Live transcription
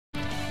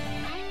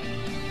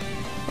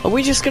Are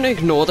we just gonna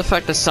ignore the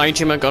fact that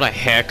Saejima got a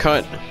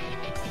haircut?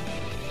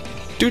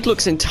 Dude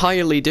looks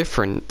entirely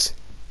different.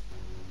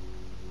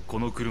 こ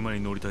の車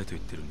に乗りたいと言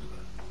ってるんだ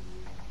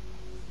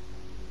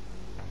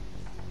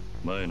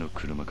が、前の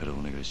車からお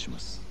願いしま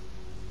す。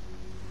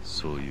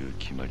そういう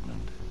決まりな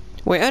んで。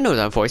Wait, I know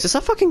that voice. Does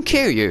that fucking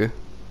kill you?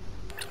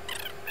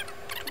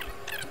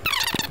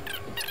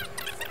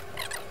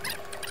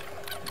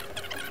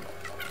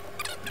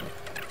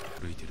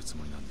 歩いてるつ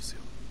もりなんですよ。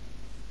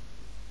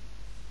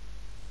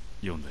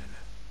読んだよね。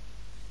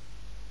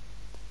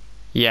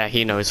Yeah,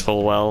 he knows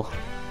full well.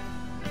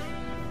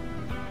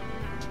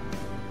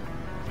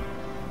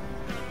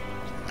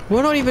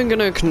 We're not even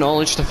gonna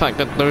acknowledge the fact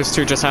that those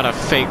two just had a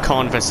fake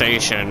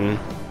conversation.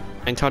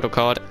 And title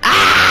card.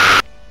 Ah!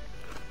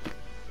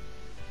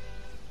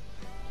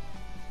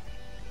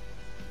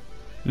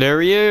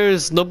 There he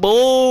is, the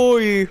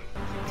boy!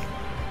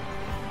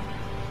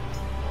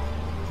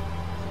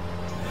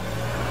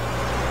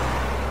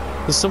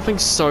 There's something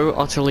so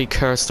utterly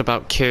cursed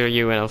about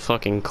Kiryu in a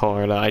fucking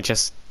car that I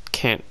just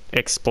can't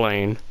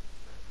explain.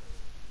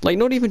 Like,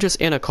 not even just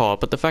in a car,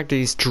 but the fact that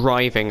he's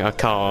driving a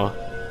car.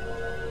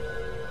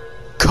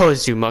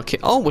 Kozuma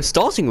Oh, we're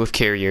starting with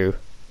Kiryu.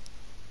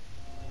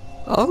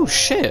 Oh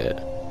shit.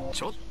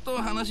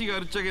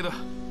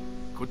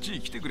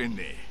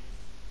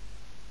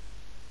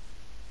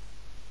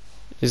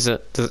 Is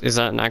that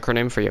an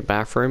acronym for your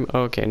bathroom?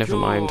 Okay, never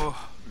mind.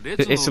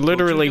 It's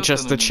literally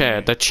just the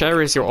chair. The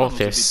chair is your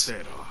office.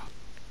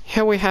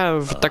 Here we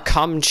have the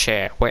cum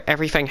chair, where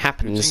everything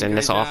happens in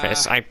this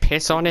office. I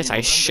piss on it,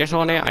 I shit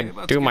on it, I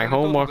do my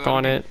homework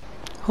on it.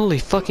 Holy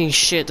fucking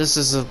shit, this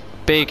is a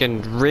big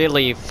and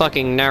really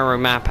fucking narrow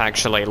map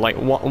actually. Like,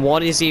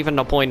 what is even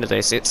the point of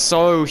this? It's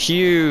so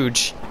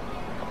huge.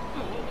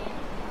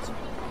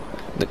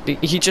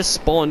 He just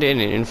spawned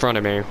in front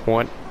of me.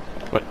 What?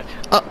 What?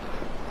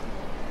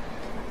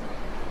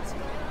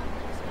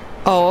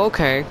 Oh,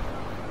 okay.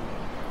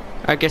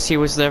 I guess he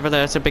was never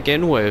there to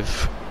begin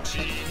with.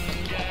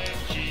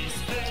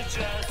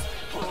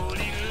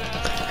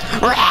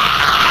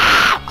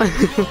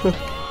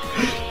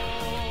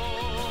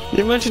 Can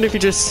you imagine if you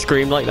just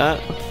screamed like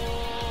that?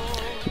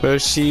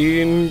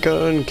 Machine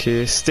gun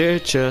kiss, they're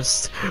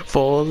just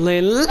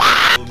falling.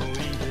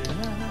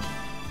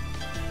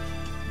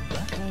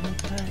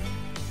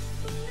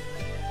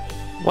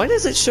 Why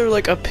does it show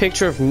like a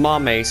picture of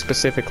Mame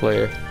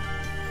specifically?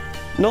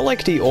 Not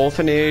like the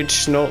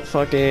orphanage, not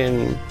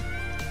fucking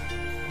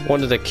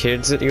one of the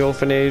kids at the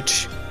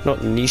orphanage, not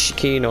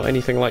Nishiki, not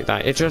anything like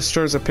that. It just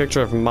shows a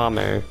picture of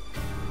Mame.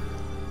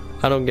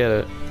 I don't get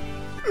it.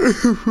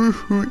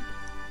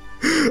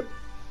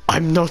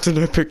 I'm not an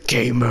epic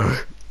gamer.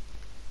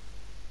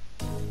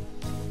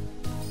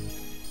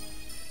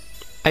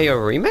 Ayo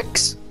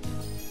remix?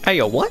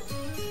 Ayo what?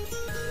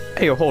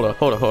 Ayo hold up.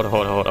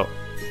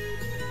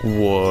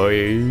 What?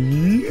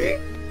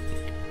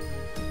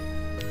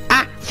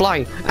 Ah!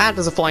 Fly! Ah,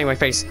 there's a fly in my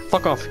face.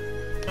 Fuck off.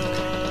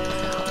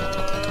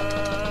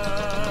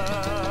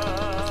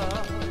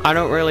 I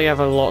don't really have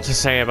a lot to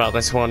say about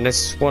this one.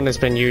 This one has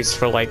been used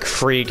for like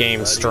 3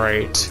 games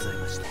straight.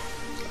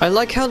 I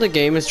like how the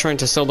game is trying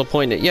to sell the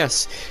point that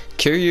yes,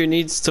 Kiryu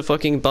needs to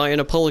fucking buy an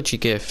apology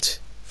gift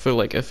for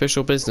like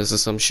official business or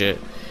some shit.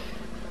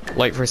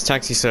 Like for his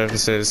taxi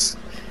services.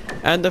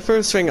 And the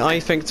first thing I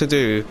think to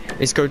do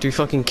is go do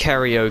fucking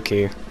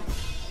karaoke.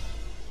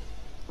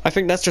 I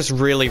think that's just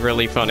really,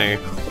 really funny.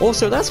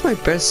 Also, that's my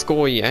best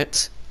score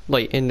yet,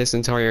 like in this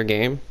entire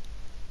game.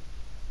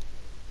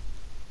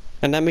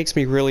 And that makes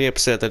me really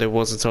upset that it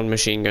wasn't on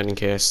Machine Gun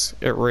Kiss.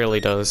 It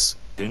really does.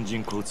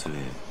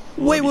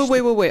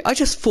 Wait, I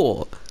just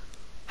thought.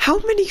 How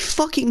many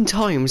fucking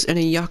times in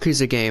a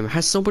Yakuza game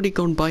has somebody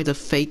gone by the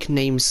fake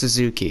name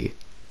Suzuki?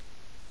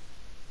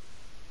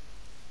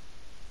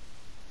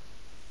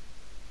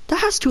 That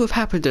has to have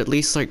happened at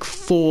least like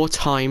 4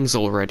 times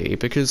already,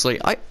 because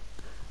like,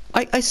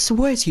 I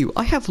swear to you,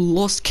 I have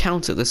lost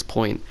count at this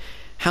point.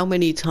 How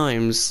many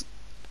times,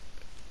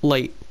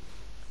 like,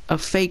 a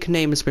fake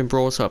name has been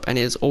brought up and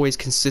it has always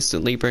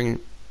consistently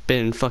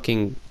been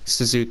fucking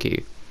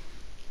Suzuki.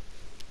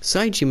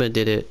 Saejima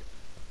did it.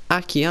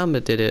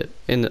 Akiyama did it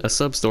in a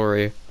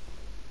sub-story.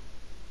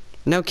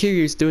 Now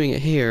Kiryu's doing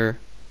it here.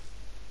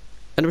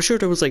 And I'm sure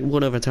there was like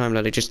one other time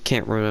that I just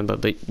can't remember,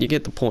 but you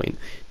get the point.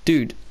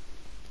 Dude,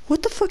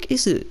 what the fuck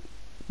is it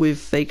with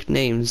fake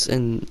names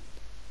and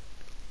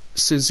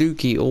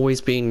Suzuki always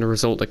being the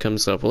result that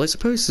comes up? Well, I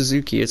suppose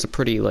Suzuki is a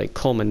pretty like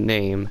common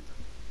name.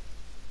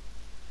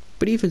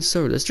 But even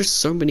so, there's just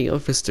so many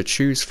others to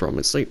choose from.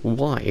 It's like,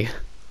 why?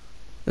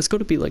 There's got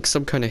to be like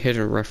some kind of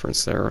hidden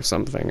reference there or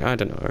something. I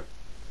don't know.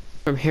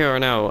 From here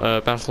on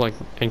out, battle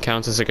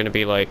encounters are going to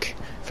be like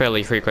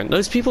fairly frequent.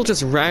 Those people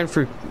just ran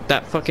through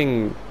that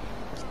fucking,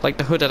 like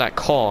the hood of that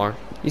car.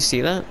 You see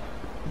that?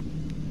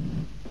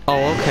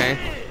 Oh, okay.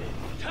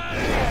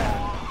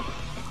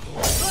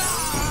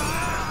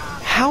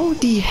 How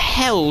the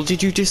hell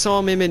did you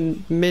disarm him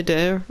in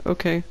mid-air?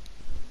 Okay.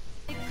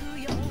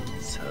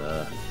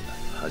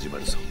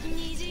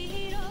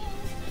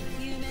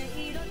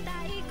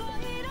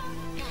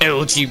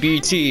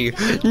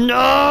 LGBT.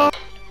 No!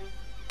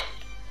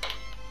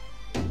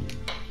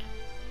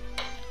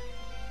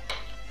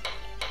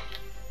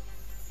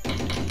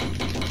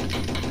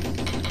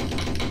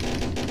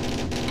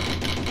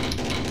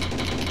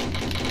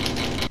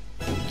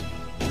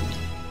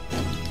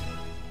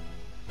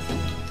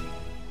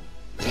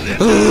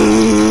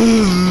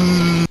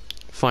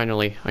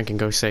 Finally, I can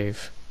go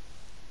save.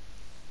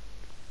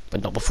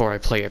 But not before I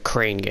play a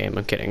crane game.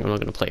 I'm kidding. I'm not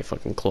gonna play a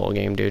fucking claw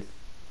game, dude.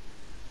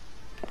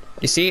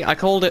 You see, I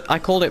called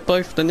it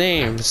both the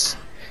names.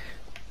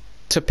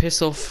 To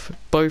piss off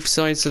both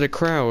sides of the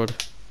crowd.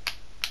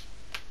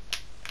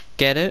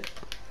 Get it?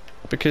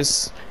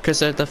 Because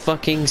they're the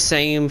fucking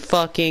same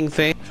fucking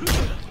thing.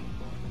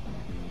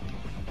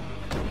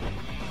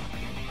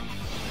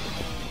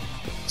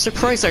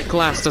 Surprised that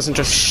glass doesn't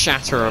just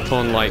shatter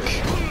upon,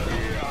 like,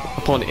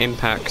 upon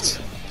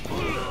impact.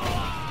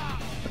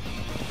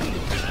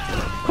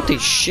 Holy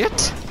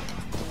shit!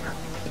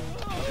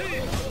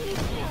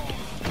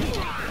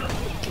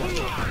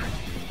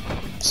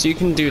 So you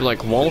can do,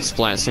 like, wall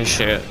splats and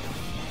shit.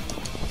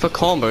 For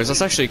combos,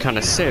 that's actually kind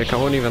of sick, I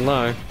won't even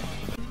lie.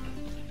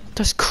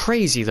 That's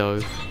crazy,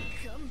 though.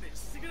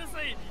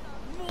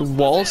 The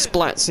wall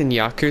splats in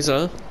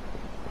Yakuza?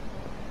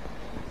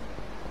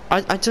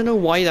 I don't know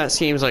why that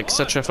seems like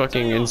such a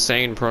fucking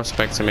insane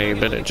prospect to me,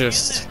 but it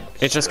just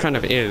kind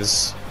of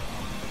is.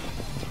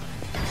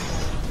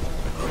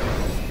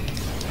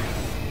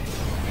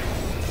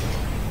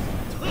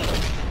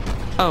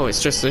 Oh,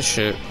 it's just this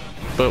shit,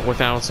 but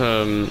without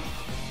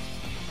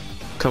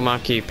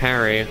Komaki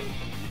parry.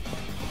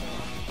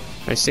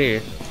 I see.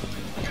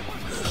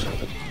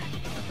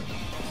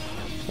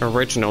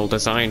 Original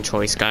design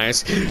choice,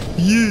 guys.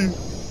 Yeah.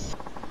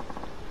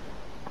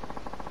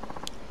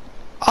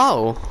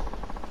 Oh,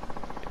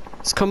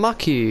 it's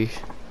Komaki.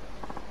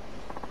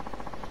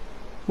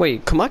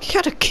 Wait, Komaki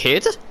had a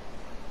kid?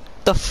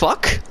 The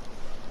fuck?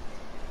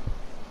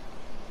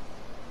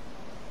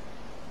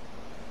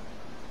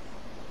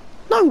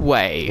 No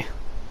way.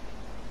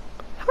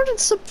 How did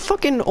some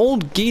fucking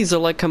old geezer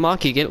like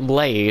Komaki get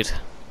laid?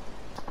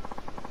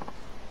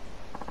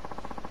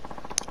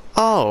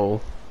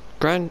 Oh,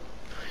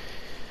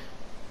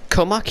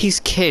 Komaki's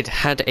kid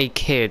had a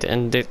kid,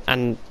 and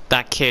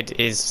that kid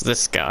is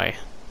this guy.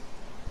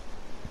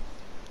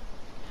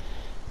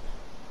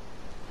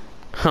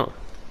 Huh.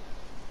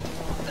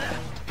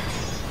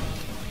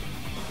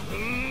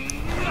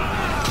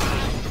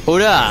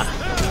 Ora!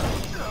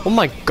 Oh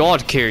my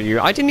god,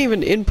 Kiryu, I didn't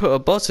even input a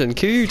button.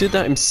 Kiryu did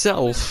that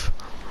himself.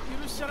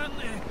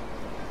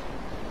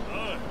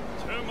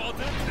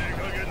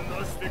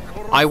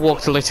 I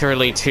walked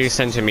literally 2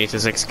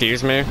 centimeters,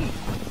 excuse me.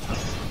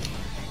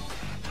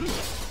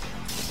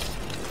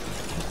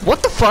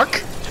 What the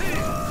fuck?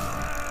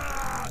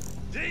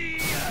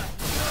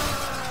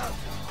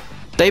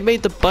 They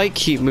made the bike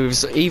heat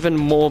moves even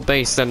more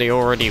base than they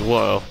already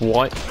were.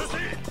 What?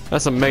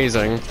 That's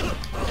amazing.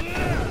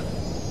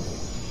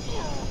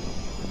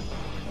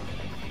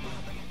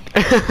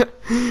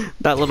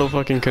 That little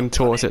fucking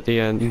contort at the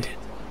end.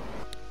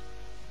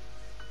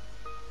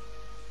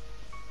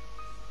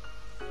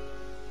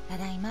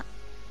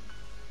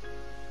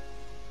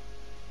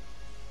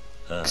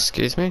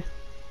 Excuse me?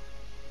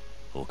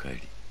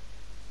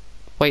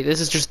 Wait, this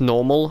is just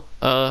normal?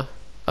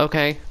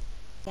 Okay.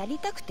 Don't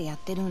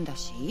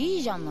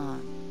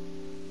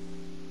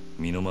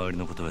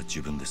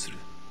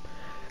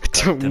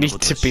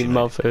need to be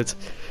mothered.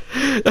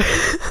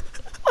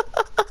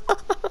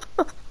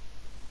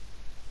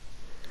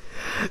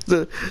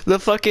 The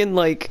fucking,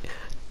 like,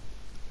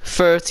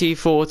 30,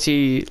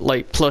 40,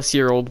 like,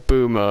 plus-year-old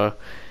boomer,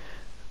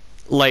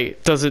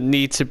 like, doesn't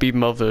need to be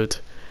mothered.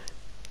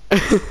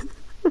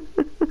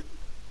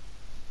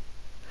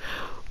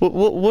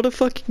 What a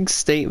fucking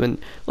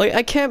statement. Like,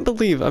 I can't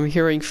believe I'm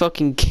hearing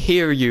fucking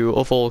Kiryu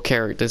of all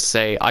characters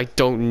say, I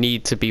don't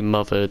need to be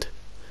mothered.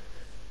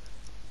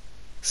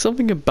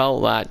 Something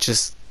about that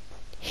just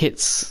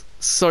hits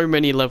so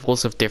many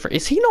levels of different.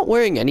 Is he not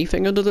wearing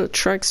anything under the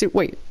tracksuit?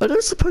 Wait, are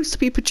those supposed to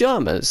be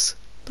pajamas?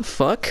 The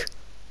fuck?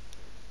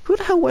 Who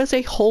the hell wears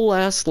a whole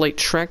ass, like,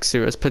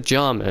 tracksuit as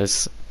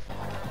pajamas?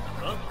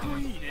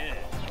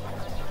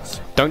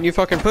 Don't you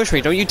fucking push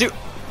me, don't you do—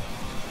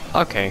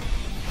 Okay.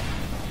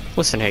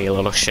 Listen here, you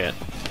little shit.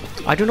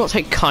 I do not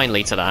take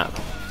kindly to that.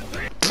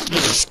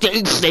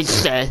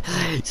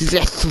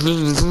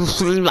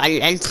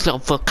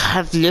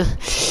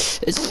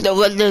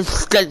 No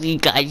understanding,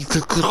 guys.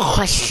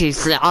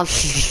 Questions and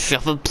answers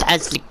of a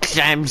plastic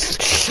exams.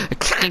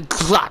 I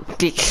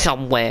dropped it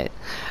somewhere.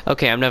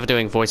 Okay, I'm never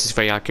doing voices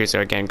for Yakuza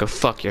again. Go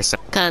fuck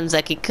yourself.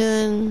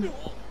 Kanzaki-kun.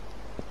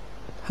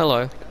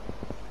 Hello.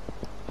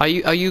 Are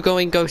you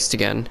going ghost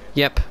again?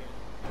 Yep.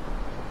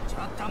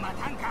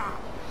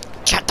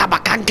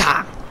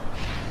 Chatamakanka!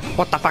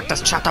 What the fuck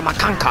does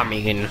Chatamakanka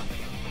mean?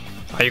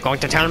 Are you going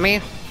to tell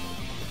me?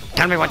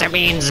 Tell me what it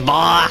means,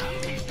 boy!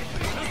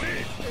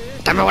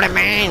 Tell me what it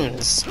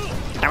means!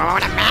 Tell me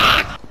what it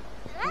means!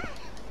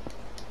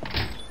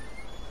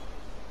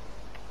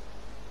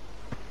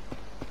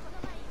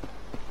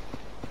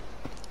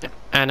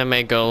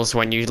 anime girls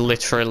when you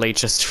literally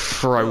just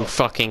throw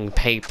fucking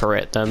paper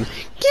at them.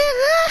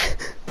 Yeah!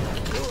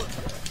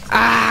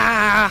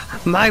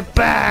 Ah! My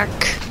back!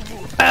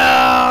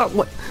 Ah!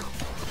 What?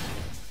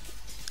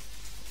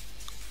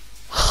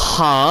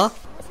 Huh?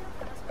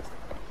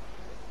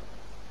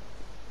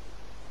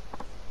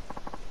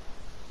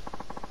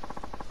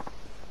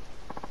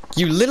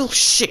 You little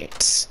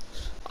shit!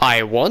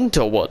 I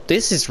wonder what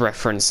this is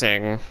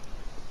referencing.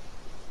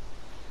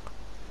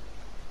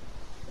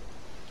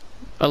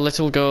 A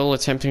little girl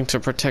attempting to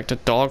protect a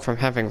dog from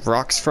having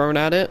rocks thrown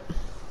at it?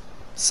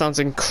 Sounds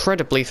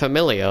incredibly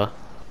familiar.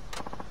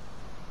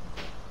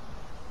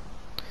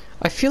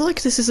 I feel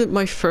like this isn't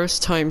my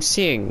first time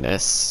seeing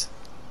this.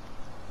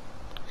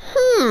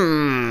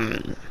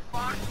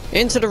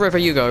 Into the river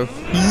you go.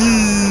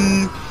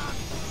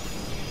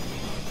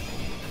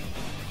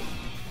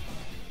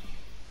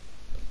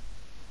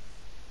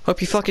 Hope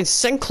you fucking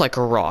sink like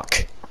a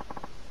rock.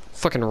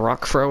 Fucking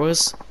rock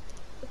throwers.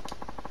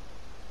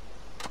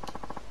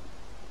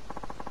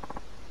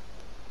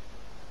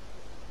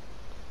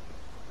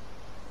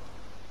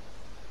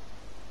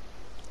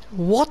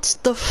 What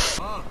the f-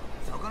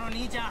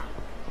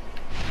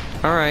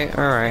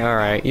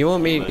 Alright. You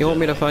want me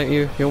to fight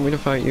you? You want me to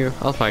fight you?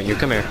 I'll fight you,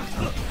 come here.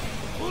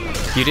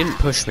 You didn't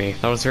push me.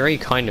 That was very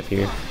kind of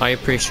you. I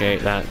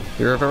appreciate that.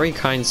 You're a very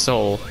kind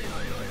soul.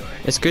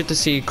 It's good to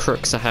see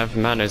crooks that have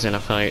manners in a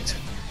fight.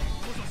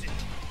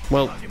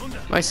 Well,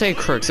 I say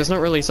crooks, there's not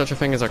really such a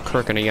thing as a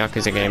crook in a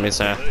Yakuza game, is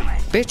there?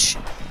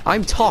 Bitch,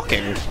 I'm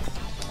talking!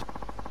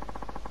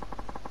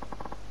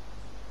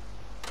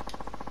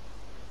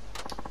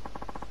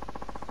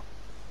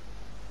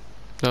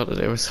 Not that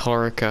it was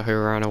Haruka who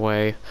ran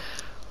away.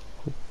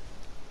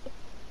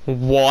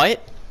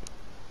 What?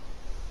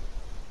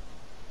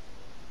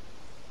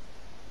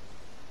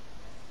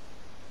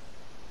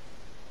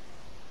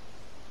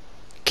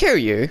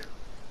 Kiryu?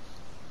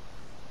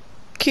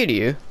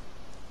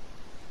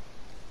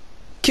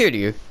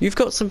 Kiryu, you've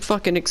got some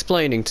fucking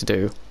explaining to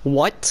do.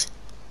 What?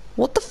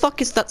 What the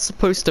fuck is that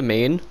supposed to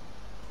mean?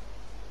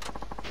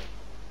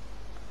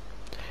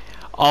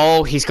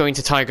 Oh, he's going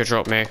to tiger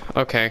drop me.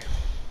 Okay.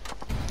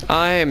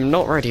 I'm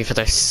not ready for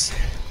this.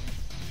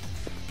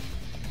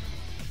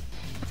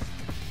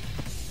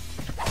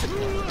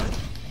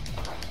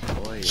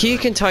 He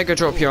can tiger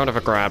drop you out of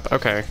a grab.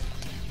 Okay.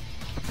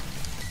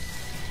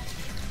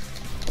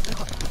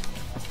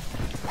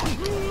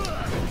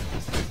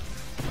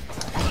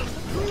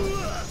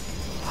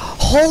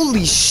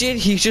 Holy shit,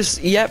 he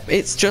just, yep,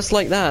 it's just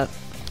like that.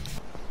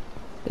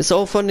 It's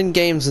all fun and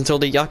games until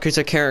the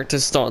Yakuza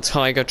characters start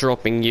tiger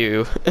dropping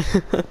you.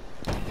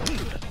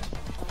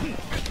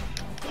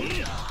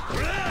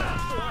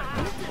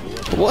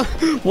 What?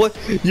 What?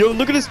 Yo,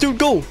 look at this dude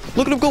go!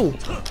 Look at him go!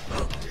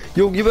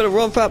 Yo, you better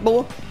run, fat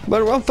boy!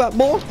 Better run, fat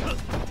boy!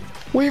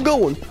 Where you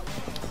going?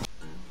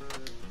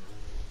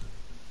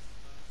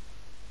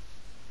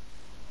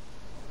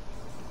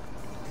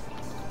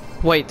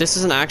 Wait, this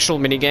is an actual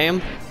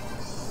minigame?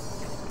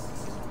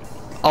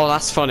 Oh,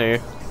 that's funny.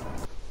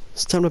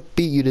 It's time to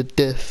beat you to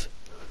death.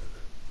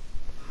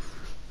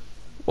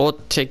 Or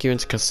take you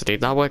into custody.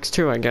 That works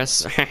too, I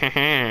guess.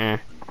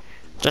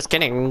 Just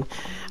kidding.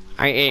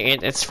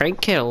 It's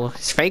fake kill.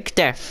 It's fake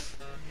death.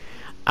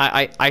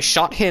 I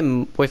shot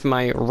him with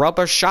my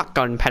rubber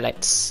shotgun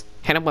pellets.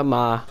 Hit him with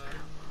my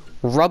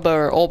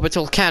rubber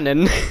orbital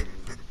cannon.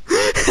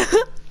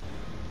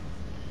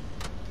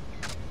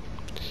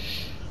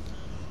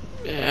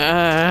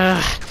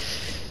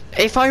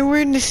 If I were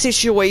in this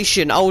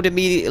situation, I would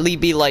immediately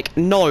be like,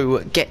 no,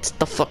 get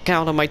the fuck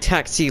out of my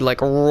taxi,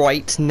 like,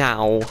 right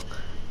now.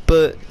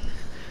 But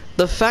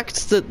the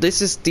fact that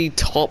this is the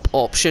top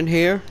option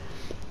here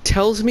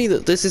tells me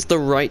that this is the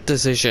right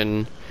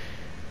decision.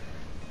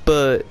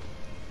 But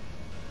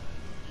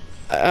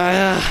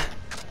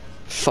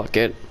fuck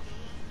it.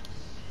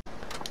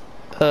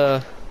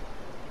 For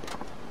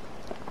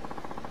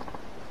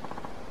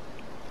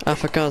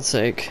God's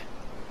sake.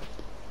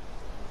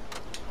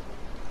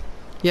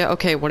 Yeah,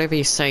 okay, whatever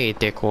you say,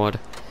 dickwad.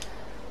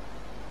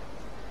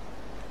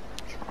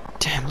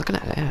 Damn, look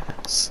at that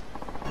ass.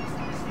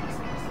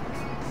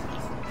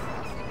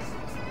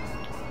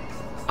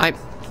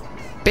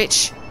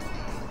 Bitch!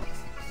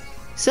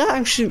 Is that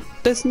actually...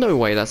 There's no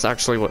way that's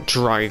actually what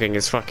driving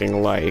is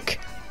fucking like.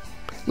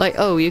 Like,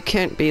 oh, you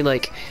can't be,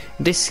 like,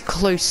 this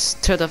close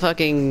to the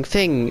fucking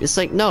thing. It's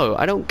like, no,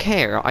 I don't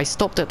care. I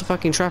stopped at the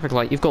fucking traffic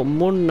light. You've got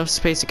more than enough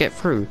space to get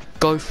through.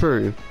 Go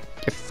through.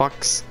 You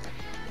fucks.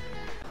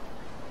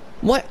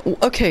 What?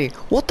 Okay,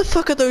 what the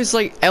fuck are those,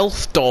 like,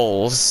 elf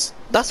dolls?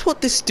 That's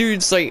what this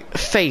dude's, like,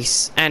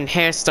 face and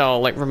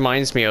hairstyle, like,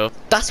 reminds me of.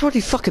 That's what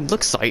he fucking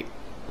looks like.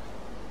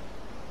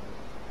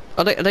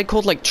 Are they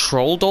called, like,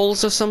 troll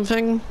dolls or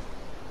something?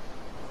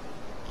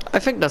 I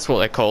think that's what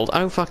they're called. I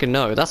don't fucking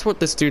know. That's what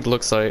this dude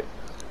looks like.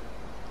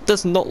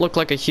 does not look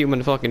like a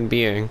human fucking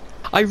being.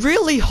 I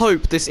really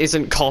hope this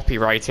isn't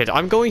copyrighted.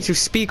 I'm going to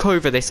speak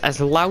over this as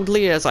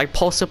loudly as I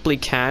possibly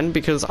can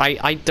because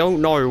I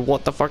don't know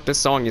what the fuck this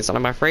song is and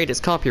I'm afraid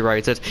it's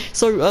copyrighted.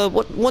 So,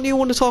 what do you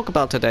want to talk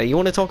about today? You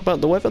want to talk about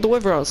the weather? The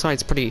weather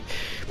outside's pretty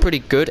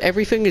good.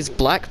 Everything is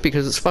black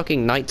because it's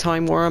fucking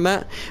nighttime where I'm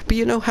at. But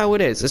you know how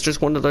it is. It's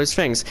just one of those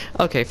things.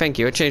 Okay, thank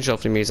you. I changed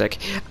off the music.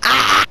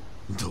 Ah!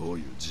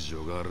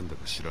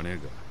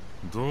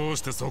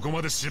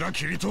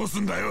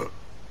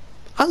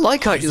 I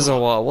like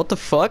Yakuzay, what the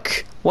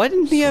fuck? Why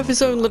didn't he have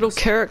his own little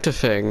character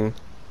thing?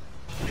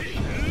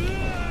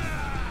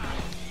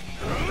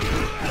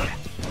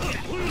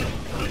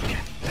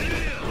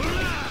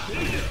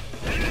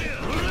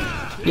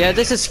 Yeah,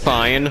 this is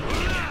fine.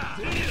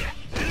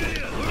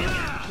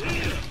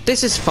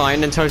 This is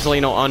fine and totally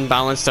not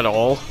unbalanced at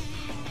all.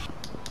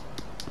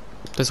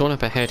 There's one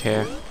up ahead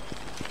here.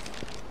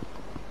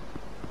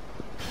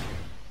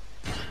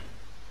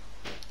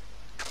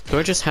 Do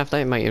I just have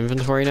that in my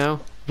inventory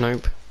now?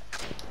 Nope.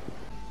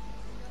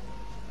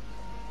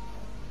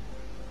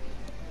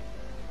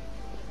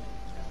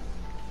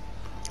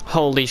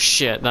 Holy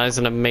shit, that is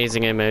an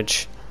amazing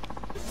image.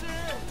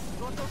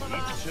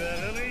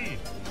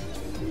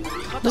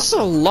 This is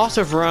a lot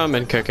of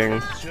ramen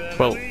cooking.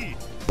 Well,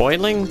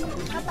 boiling?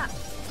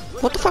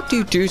 What the fuck do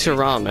you do to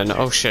ramen?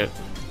 Oh shit.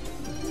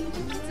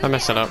 I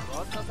messed it up.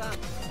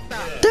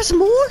 There's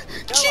more?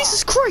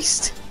 Jesus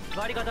Christ!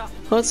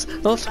 What's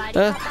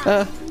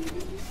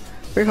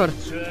very hard.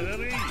 Fuck.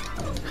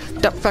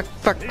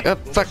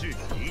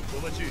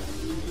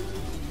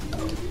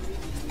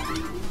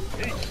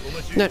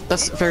 No,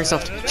 that's very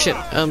soft. Shit,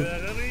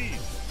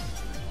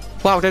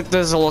 wow,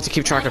 there's a lot to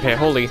keep track of here.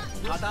 Holy.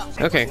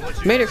 Okay,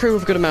 made it through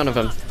with a good amount of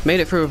them. Made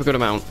it through with a good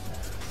amount.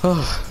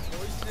 Oh.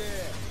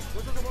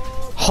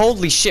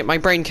 Holy shit, my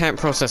brain can't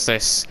process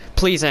this.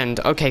 Please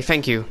end. Okay,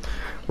 thank you.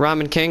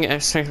 Ramen King.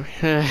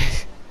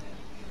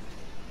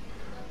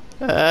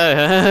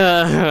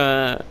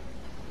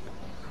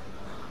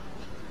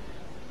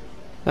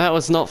 That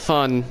was not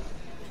fun.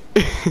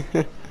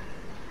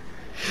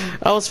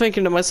 I was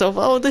thinking to myself,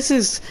 oh, this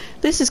is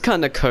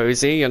kind of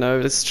cozy, you know,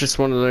 it's just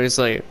one of those,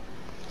 like,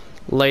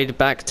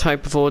 laid-back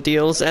type of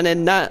ordeals, and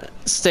then that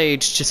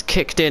stage just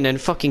kicked in and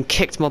fucking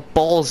kicked my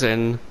balls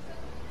in.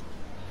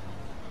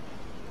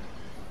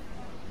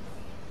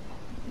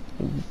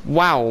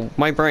 Wow,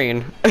 my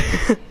brain.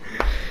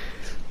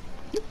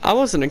 I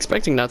wasn't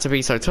expecting that to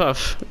be so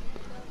tough.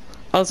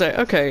 I was like,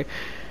 okay,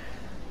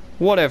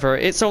 whatever,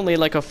 it's only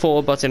like a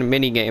 4-button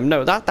minigame.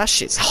 No, that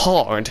shit's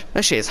hard.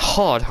 That shit is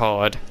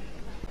hard.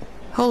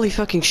 Holy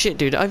fucking shit,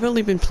 dude. I've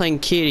only been playing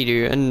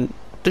Kiryu, and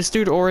this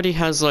dude already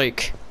has,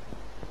 like,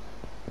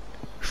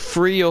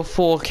 3 or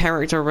 4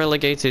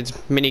 character-relegated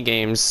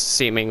minigames,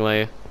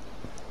 seemingly.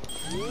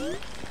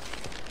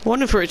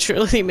 One of which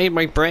really made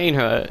my brain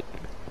hurt.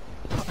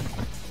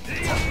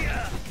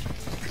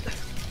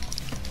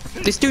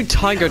 This dude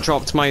tiger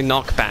dropped my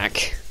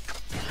knockback.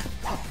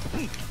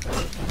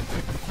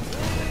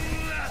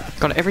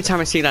 God, every time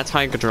I see that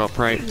tiger drop,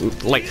 right,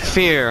 like,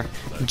 fear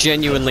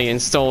genuinely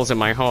installs in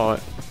my heart.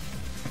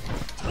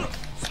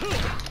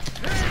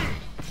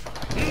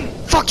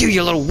 Fuck you,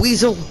 you little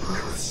weasel!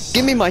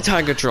 Give me my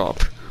tiger drop!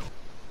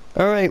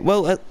 Alright,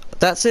 well,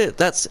 that's it.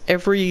 That's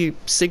every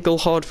single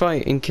hard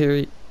fight in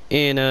Kiryu's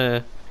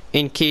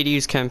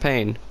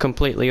campaign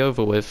completely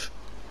over with.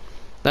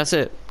 That's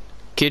it.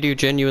 Kiryu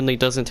genuinely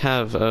doesn't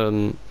have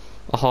a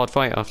hard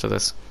fight after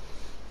this.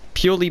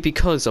 Purely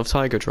because of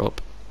tiger drop.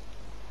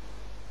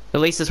 At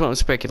least that's what I'm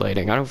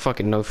speculating. I don't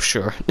fucking know for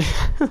sure.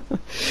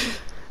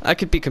 I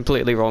could be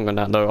completely wrong on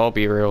that though, I'll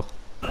be real.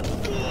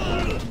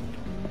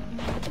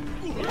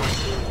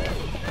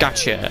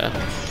 Gotcha.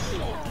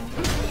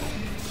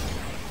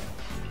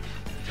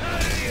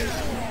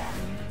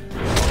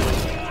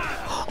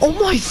 Oh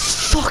my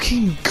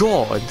fucking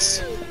god!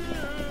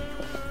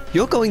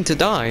 You're going to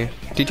die.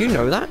 Did you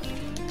know that?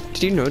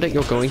 Did you know that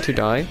you're going to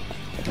die?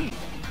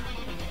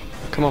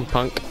 Come on,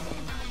 punk.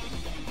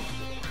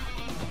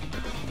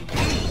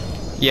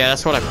 Yeah,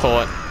 that's what I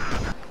thought.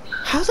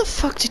 How the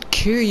fuck did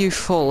Kiryu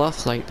fall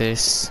off like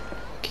this?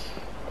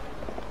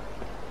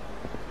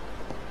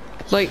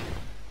 Like,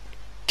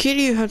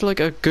 Kiryu had like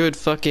a good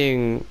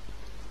fucking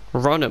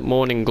run at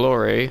Morning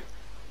Glory.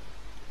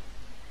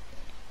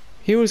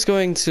 He was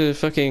going to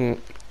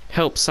fucking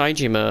help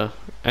Saejima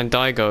and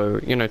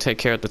Daigo, you know, take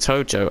care of the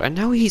Tojo, and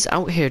now he's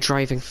out here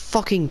driving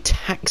fucking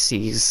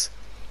taxis.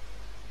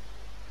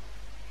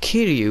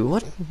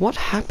 Kiryu, what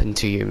happened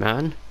to you,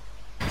 man?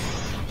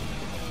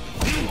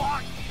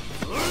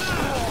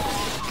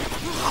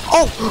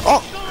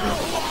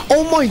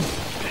 Oh my!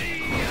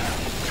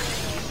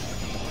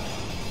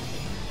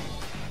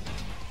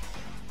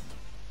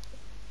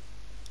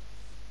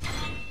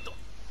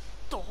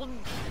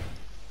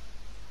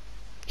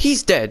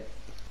 He's dead.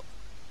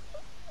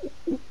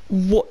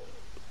 What?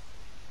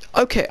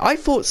 Okay, I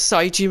thought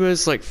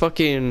Saejima's like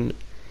fucking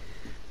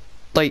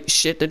like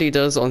shit that he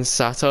does on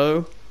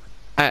Sato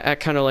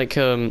at kind of like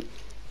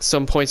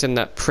some point in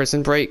that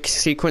prison break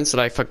sequence that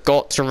I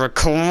forgot to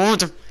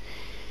record.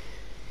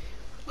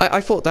 I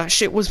thought that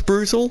shit was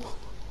brutal.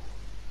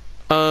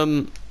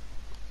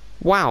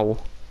 Wow.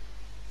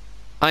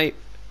 I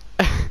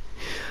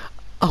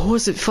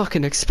wasn't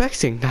fucking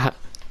expecting that.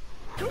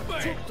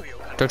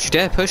 Don't you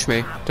dare push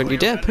me. Don't you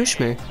dare push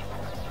me.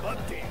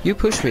 You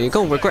push me, you're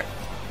gonna regret.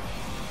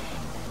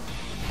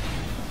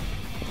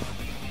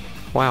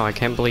 Wow, I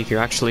can't believe you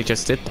actually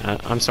just did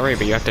that. I'm sorry,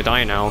 but you have to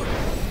die now.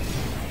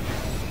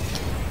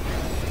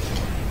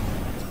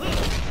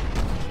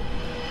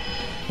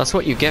 That's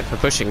what you get for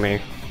pushing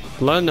me.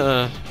 Learn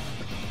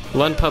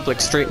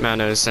public street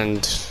manners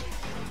and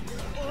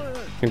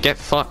get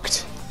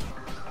fucked.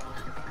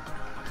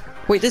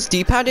 Wait, there's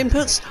D-pad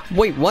inputs?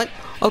 Wait, what?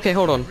 Okay,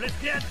 hold on.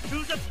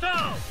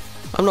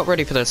 I'm not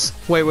ready for this.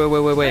 Wait.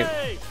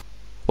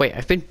 Wait,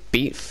 I've been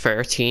beat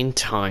 13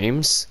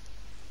 times?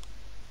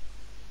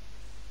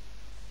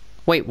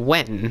 Wait,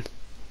 when?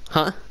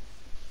 Huh?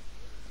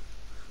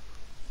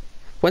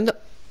 When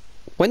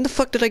the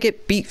fuck did I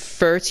get beat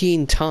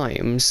 13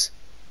 times?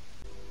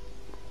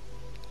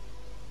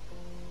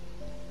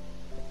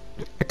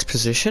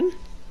 Exposition?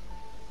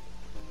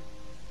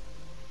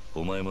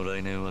 お前も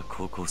来年は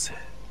高校生。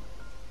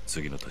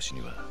次の年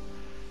には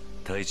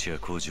太一や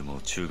浩二も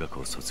中学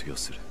を卒業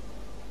する。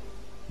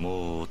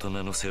もう大人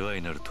の世話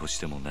になる年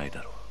でもない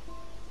だろう。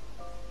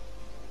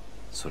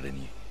それ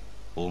に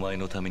お前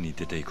のために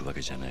出ていくわ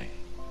けじゃない。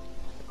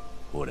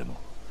俺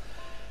も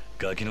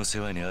ガキの世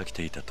話に飽き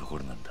ていたとこ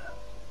ろなんだ。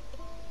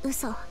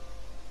嘘。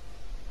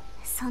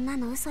そんな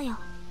の嘘よ。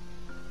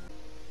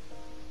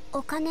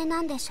お金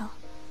なんでしょ。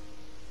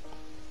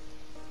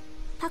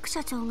パク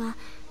社長が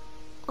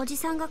おじ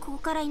さんがここ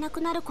からいな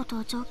くなること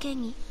を条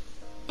件に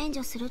援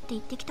助するって言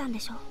ってきたんで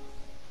しょ。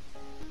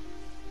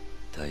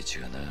太一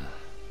がな、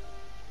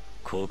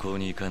高校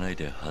に行かない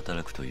で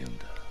働くと言うん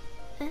だ。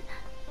え？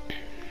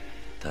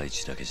太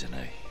一だけじゃな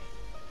い。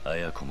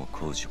綾子も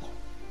浩二も。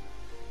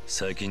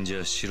最近じ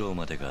ゃ四郎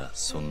までが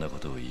そんなこ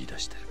とを言い出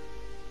してる。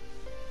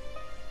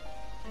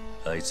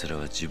あいつら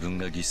は自分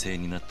が犠牲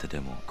になってで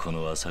もこ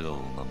の朝顔を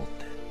守っ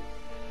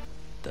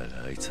て。だ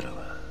があいつら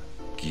は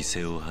犠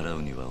牲を払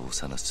うには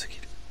幼すぎ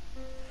る。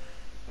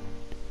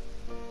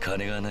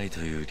金がない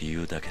という理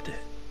由だけで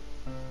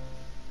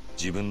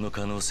自分の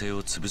可能性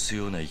を潰す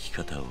ような生き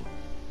方を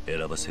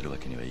選ばせるわ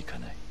けにはいか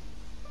ない。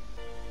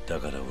だ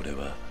から俺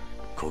は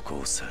ここ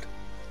を去る。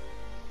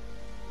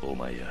お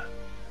前や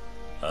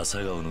朝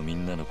顔のみ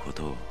んなのこ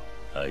とを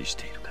愛し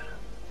ているか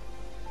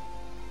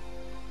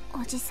ら。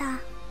おじさん。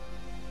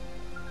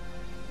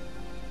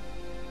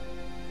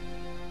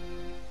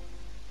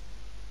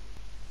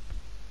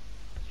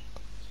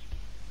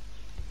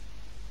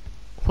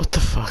What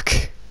the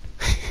fuck?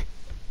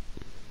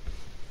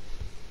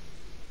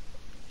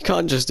 You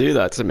can't just do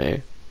that to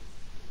me.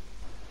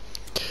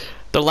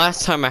 The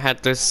last time I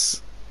had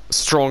this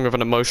strong of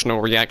an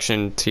emotional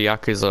reaction to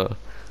Yakuza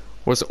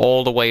was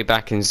all the way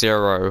back in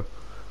Zero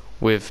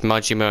with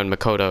Majima and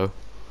Makoto.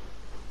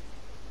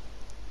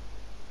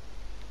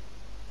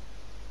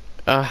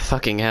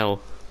 Fucking hell.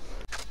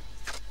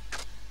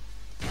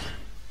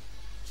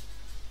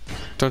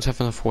 Don't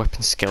have enough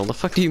weapon skill. The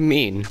fuck do you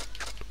mean?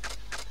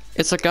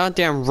 It's a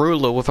goddamn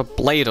ruler with a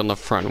blade on the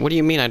front. What do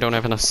you mean I don't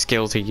have enough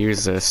skill to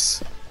use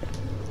this?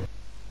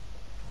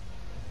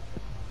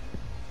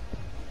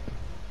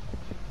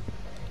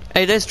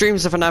 Hey, there's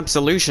dreams of an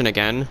absolution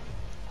again.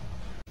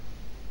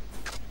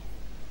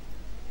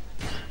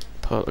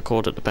 Put the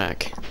cord at the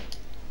back.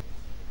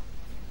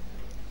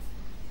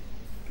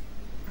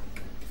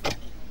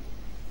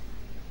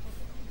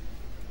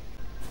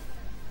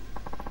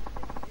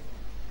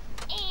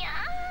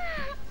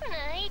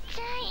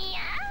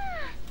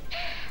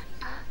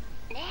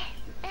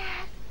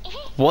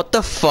 What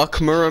the fuck,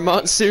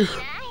 Muramatsu?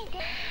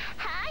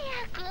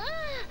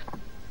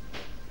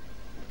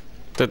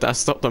 Did that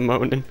stop the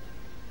moaning?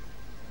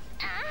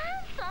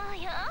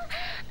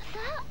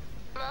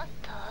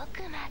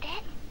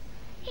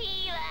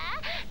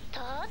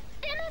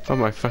 Oh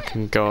my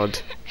fucking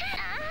god.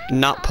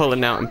 Not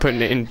pulling out and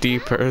putting it in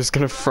deeper is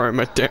gonna throw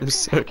my damn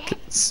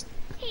circuits.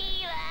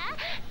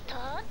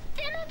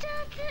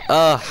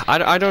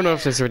 I don't know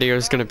if this video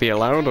is gonna be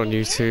allowed on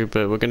YouTube,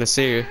 but we're gonna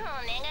see.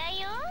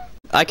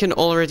 I can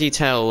already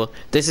tell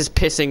this is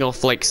pissing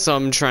off like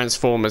some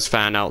Transformers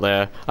fan out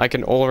there. I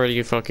can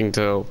already fucking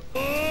tell.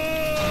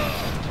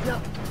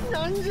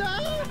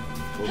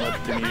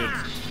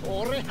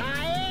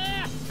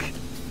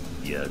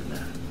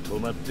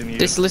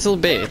 This little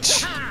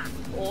bitch.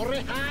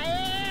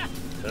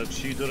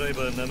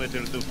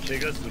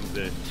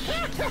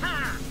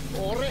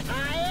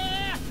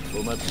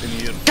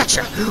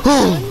 Gotcha!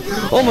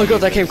 Oh my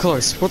god, that came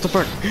close. What the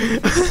fuck?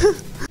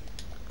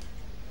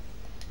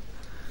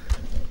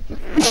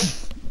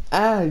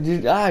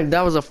 Dude,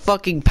 that was a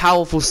fucking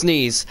powerful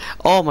sneeze.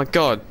 Oh my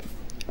god.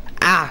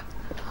 I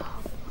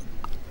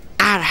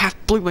half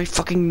blew my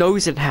fucking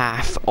nose in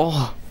half.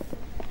 Oh.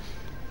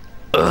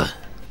 Ugh.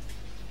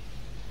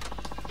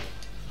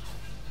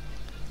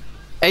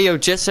 Hey yo,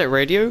 Jet Set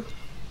Radio?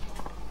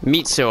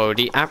 Mitsuo,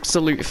 the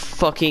absolute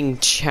fucking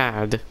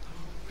Chad.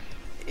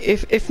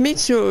 If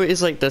Mitsuo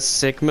is like the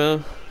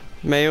Sigma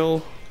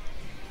male.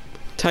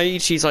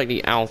 Taichi's like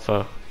the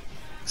alpha.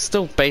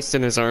 Still based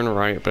in his own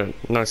right, but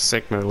no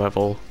Sigma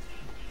level.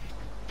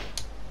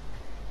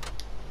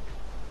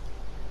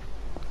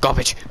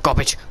 Garbage,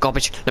 garbage,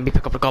 garbage. Let me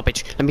pick up the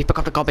garbage. Let me pick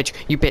up the garbage.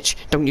 You bitch.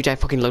 Don't you dare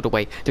fucking load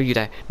away. Don't you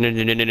dare. No,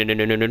 no, no, no, no, no,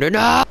 no, no, no,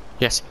 no.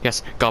 Yes,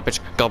 yes. Garbage,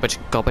 garbage,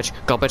 garbage,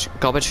 garbage,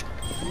 garbage.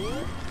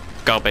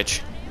 Garbage.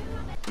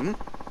 Hmm?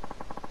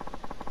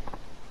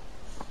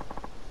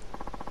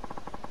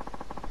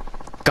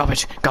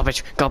 Garbage,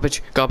 garbage,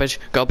 garbage, garbage,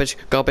 garbage,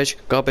 garbage,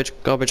 garbage,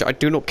 garbage. I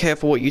do not care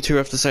for what you two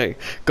have to say.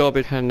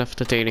 Garbage. Had enough of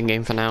the dating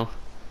game for now.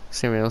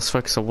 See, let's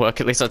focus on work.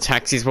 At least our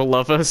taxis will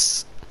love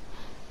us.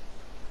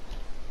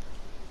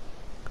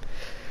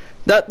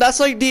 That's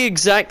like the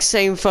exact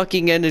same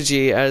fucking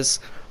energy as,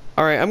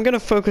 alright, I'm gonna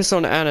focus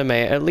on anime,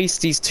 at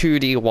least these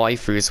 2D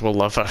waifus will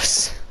love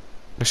us.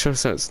 I'm sure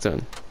so it's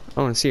done.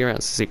 Oh, and see you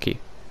around, Suzuki.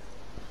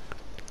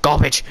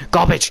 Garbage,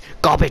 garbage,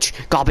 garbage,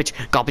 garbage,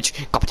 garbage,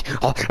 garbage.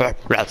 Oh.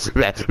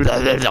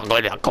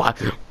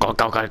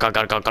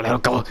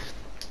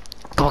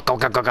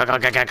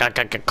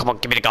 Come on,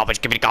 give me the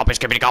garbage, give me the garbage,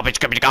 give me the garbage,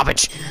 give me the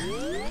garbage.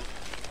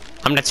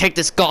 I'm gonna take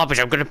this garbage,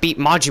 I'm gonna beat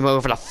Majima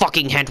over the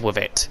fucking head with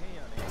it.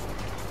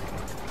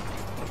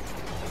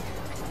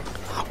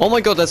 Oh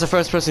my god, there's a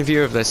first person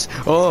view of this.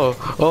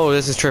 Oh,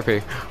 this is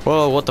trippy.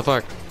 Whoa, what the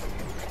fuck?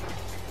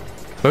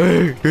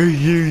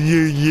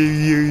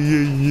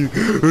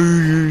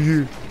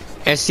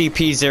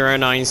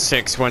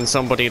 SCP-096 when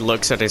somebody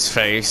looks at his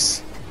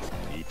face.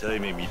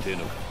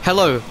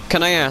 Hello,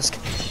 can I ask?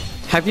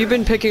 Have you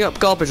been picking up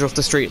garbage off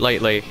the street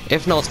lately?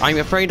 If not, I'm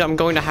afraid I'm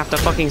going to have to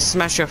fucking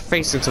smash your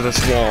face into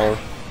this wall.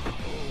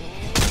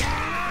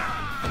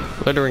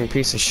 Littering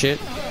piece of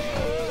shit.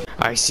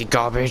 I see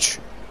garbage.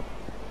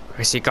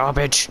 I see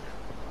garbage.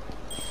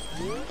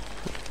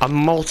 A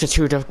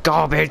multitude of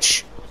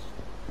garbage.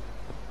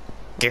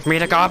 Give me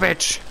the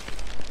garbage.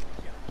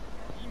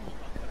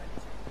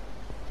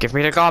 Give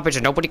me the garbage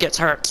and nobody gets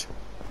hurt.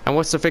 And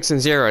what's the fix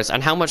in zeros?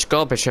 And how much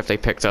garbage have they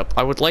picked up?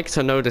 I would like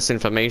to know this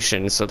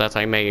information so that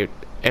I may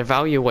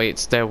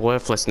evaluate their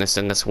worthlessness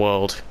in this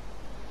world.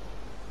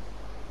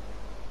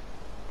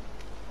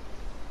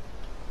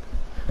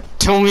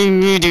 Tell me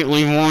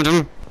immediately,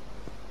 Warden.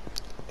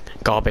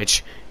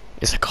 Garbage.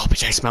 Is it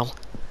garbage I smell?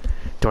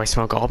 Do I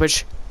smell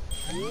garbage?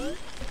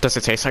 Does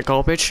it taste like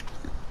garbage?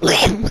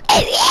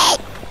 I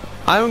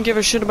don't give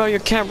a shit about your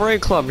cabaret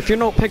club. If you're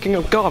not picking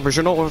up garbage,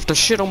 you're not worth the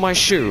shit on my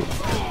shoe.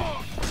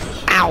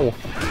 Ow!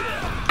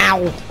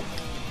 Ow!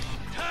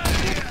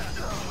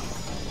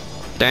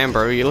 Damn,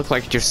 bro, you look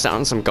like you just sat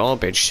on some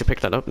garbage. You should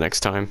pick that up next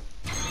time.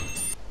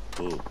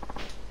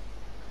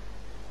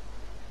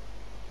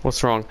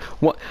 What's wrong?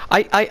 What?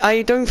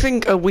 I don't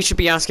think we should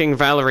be asking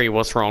Valerie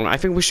what's wrong. I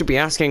think we should be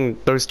asking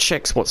those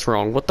chicks what's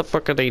wrong. What the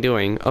fuck are they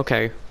doing?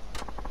 Okay.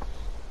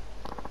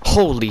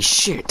 Holy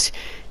shit!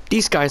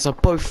 These guys are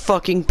both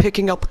fucking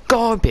picking up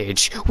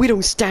garbage! We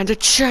don't stand a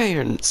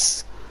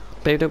chance!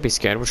 Babe, don't be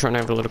scared. We're trying to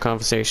have a little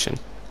conversation.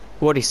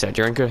 What he said,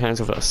 you're in good hands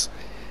with us.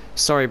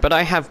 Sorry, but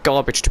I have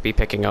garbage to be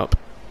picking up.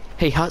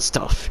 Hey, hot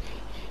stuff.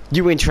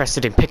 You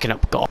interested in picking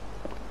up garbage?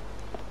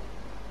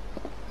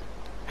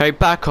 Hey,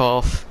 back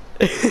off.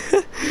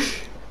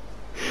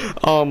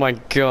 Oh my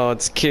god,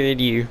 it's killing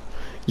you.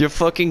 Your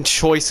fucking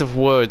choice of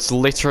words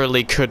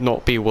literally could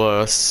not be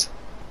worse.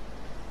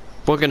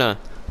 We're gonna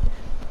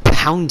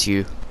pound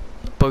you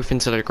both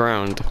into the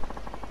ground.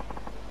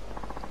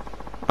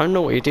 I don't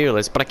know what your deal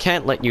is, but I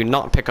can't let you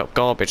not pick up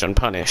garbage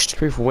unpunished.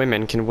 Proof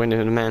women can win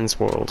in a man's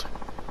world.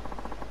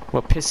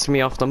 What pisses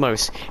me off the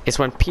most is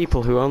when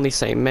people who only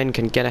say men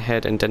can get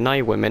ahead and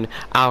deny women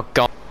our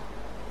garbage.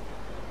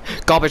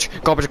 Garbage,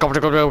 garbage,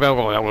 garbage, garbage.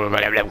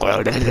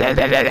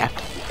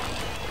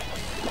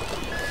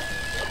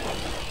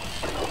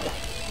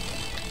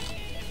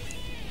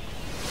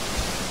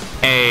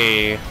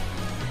 Hey.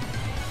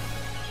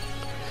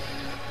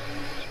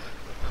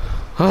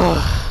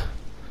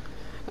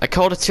 I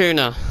caught a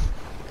tuna.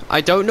 I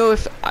don't know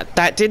if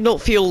that did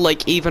not feel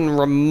like even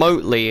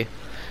remotely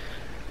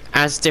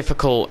as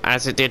difficult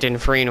as it did in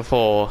 3 and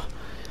 4.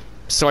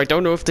 So I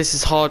don't know if this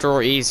is harder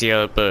or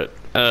easier, but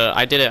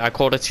I did it. I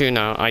caught a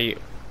tuna.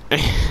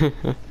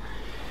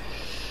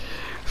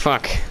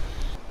 Fuck.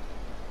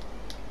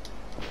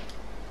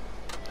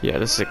 Yeah,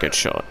 this is a good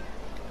shot.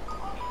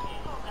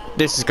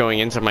 This is going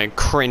into my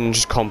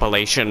cringe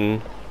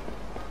compilation.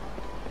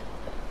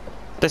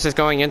 This is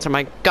going into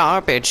my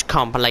garbage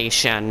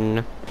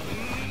compilation.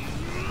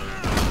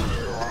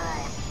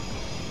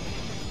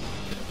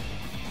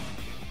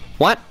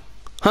 What?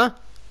 Huh?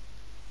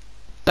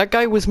 That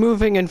guy was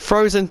moving in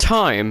frozen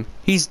time.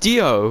 He's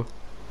Dio.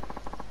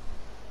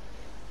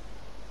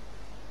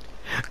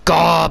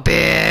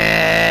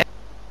 Garbage!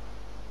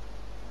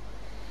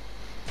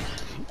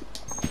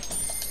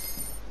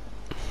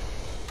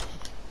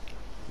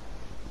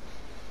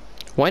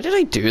 Why did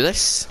I do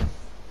this?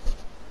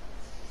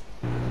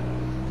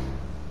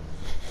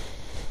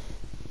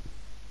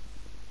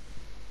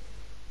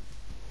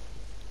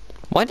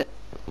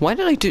 Why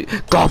did I do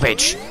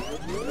garbage?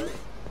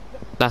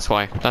 That's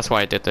why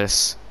I did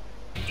this.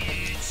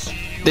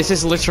 This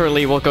is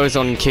literally what goes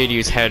on in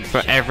Kiryu's head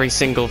for every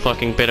single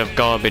fucking bit of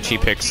garbage he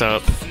picks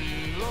up.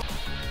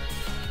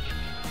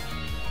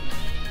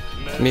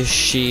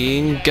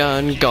 Machine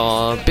gun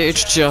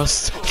garbage,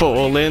 just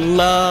fall in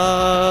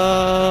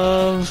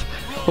love.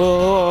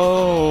 Oh.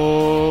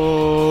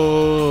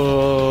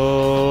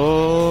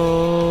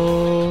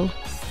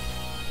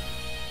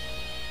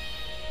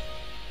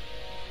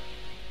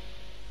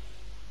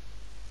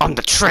 I'm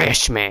the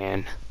trash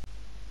man.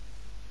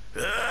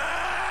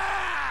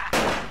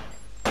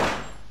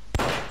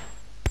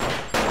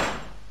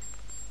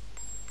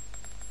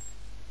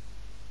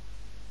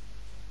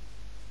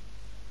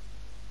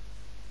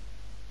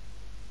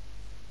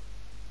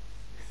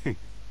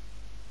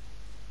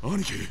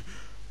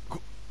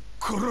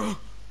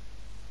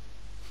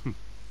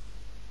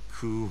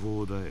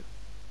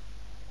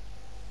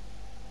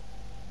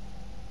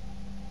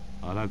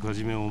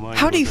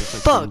 How the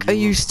fuck are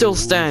you still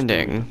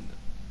standing?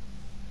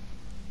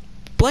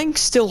 Blank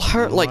still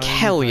hurt like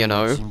hell, you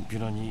know.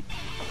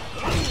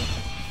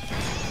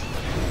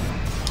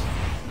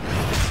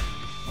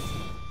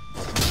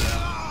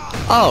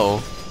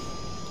 Oh.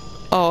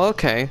 Oh,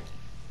 okay.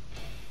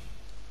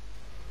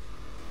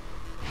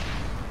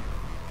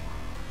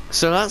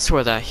 So that's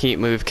where that heat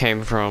move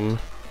came from.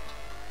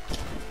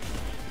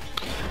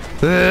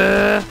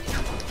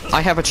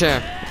 I have a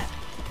chair.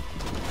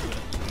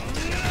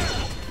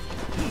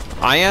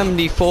 I am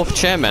the 4th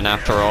chairman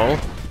after all.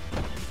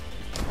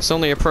 It's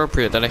only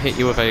appropriate that I hit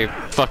you with a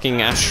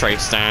fucking ashtray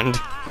stand.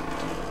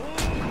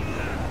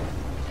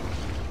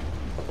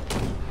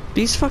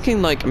 These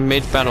fucking like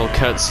mid-battle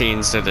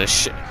cutscenes are the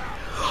shit.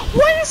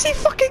 Why is he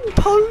fucking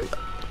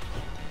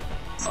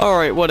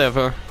Alright,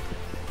 whatever.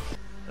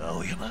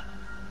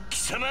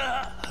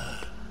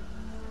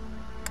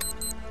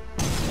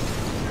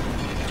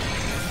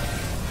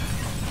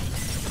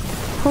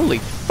 Holy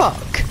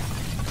fuck.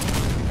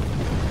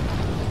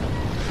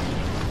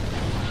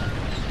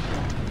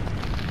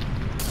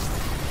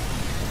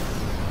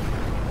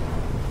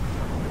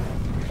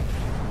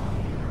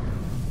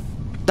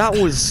 That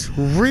was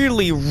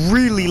really,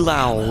 really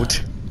loud.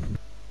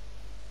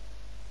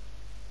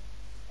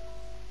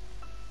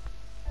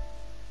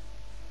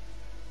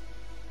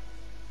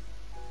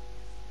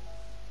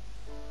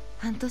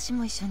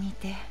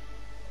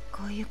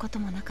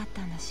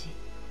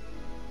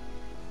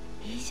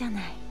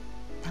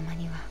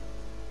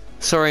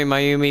 Sorry,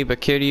 Mayumi, but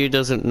Kiryu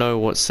doesn't know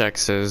what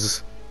sex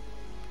is.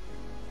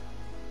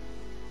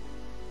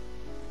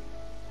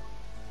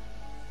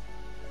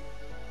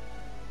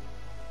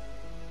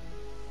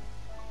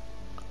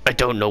 I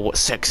don't know what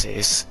sex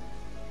is.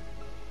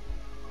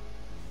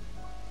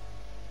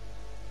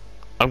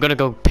 I'm gonna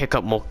go pick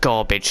up more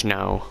garbage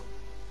now.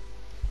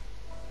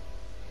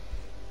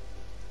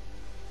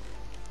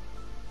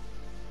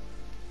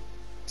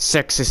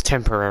 Sex is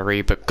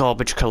temporary, but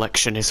garbage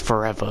collection is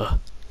forever.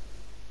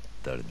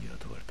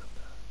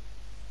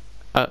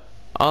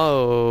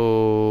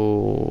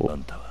 Oh.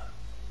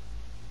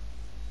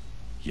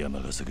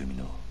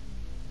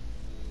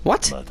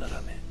 What?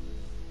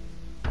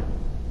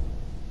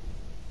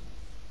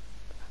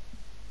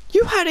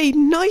 You had a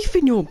knife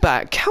in your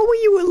back. How are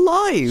you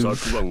alive?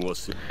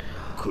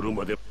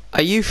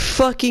 Are you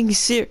fucking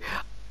serious?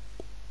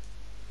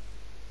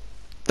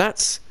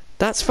 That's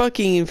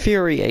fucking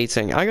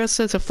infuriating. I got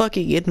sent a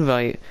fucking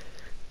invite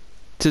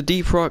to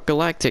Deep Rock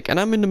Galactic, and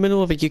I'm in the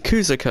middle of a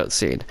Yakuza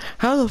cutscene.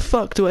 How the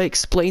fuck do I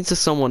explain to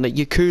someone that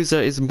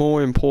Yakuza is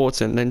more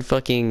important than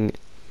fucking...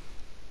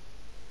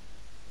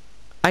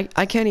 I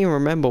can't even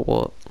remember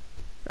what...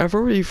 I've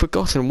already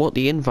forgotten what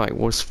the invite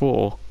was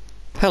for.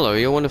 Hello,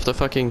 you're one of the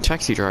fucking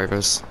taxi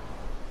drivers.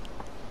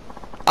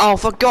 Oh,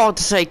 for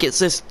God's sake, it's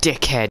this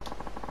dickhead.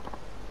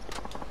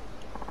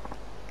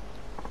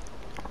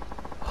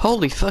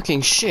 Holy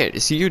fucking shit,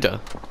 it's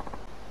Yuda.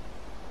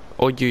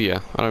 Or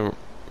Yuya, I don't...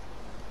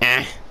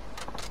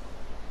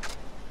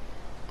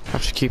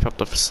 Have to keep up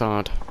the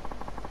facade.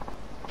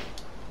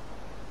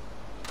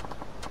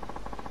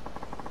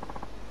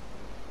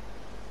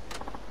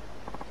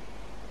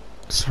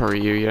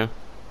 Sorry, Yuya.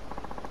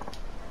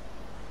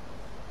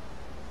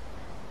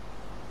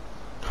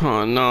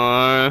 Oh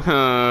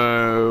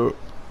no.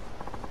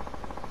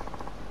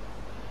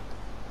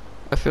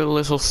 I feel a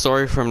little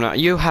sorry for him now.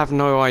 You have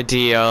no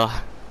idea.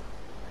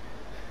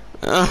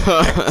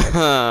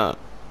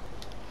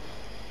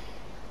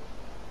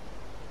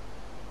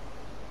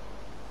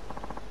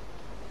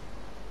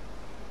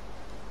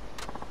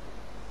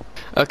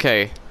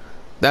 Okay,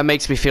 that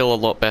makes me feel a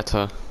lot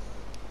better.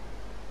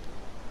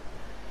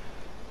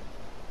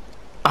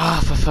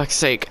 Ah, for fuck's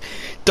sake.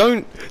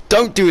 Don't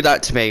do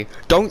that to me.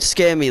 Don't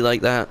scare me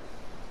like that.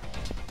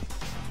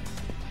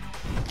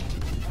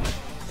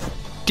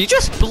 Do you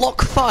just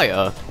block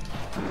fire?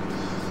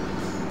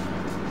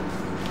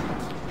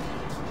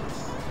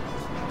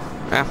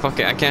 Ah, fuck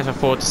it. I can't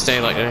afford to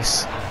stay like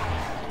this.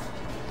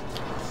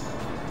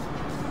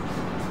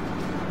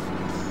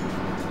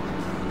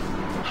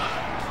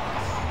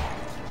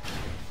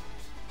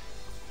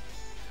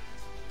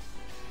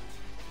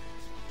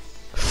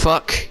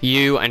 Fuck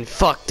you and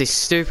fuck this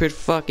stupid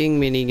fucking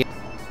minigame.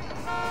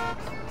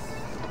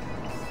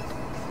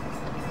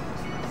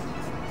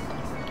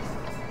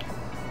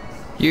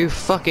 You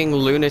fucking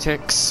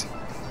lunatics.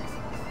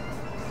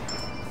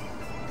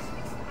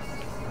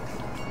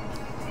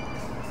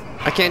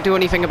 I can't do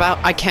anything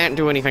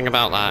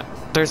about that.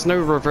 There's no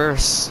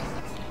reverse.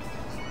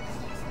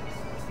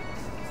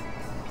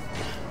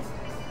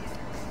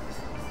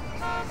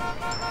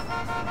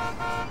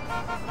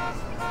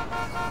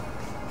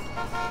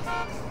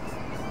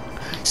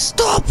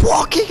 Stop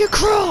walking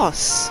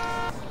across!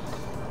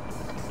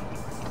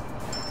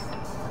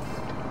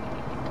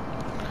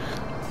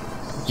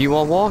 You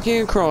are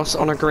walking across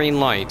on a green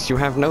light. You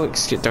have no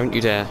excuse. Don't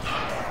you dare.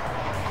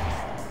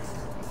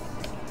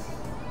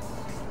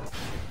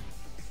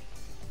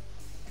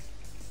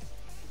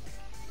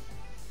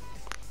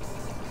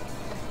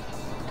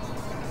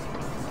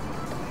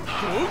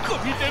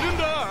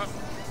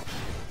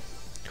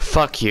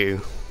 Fuck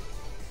you.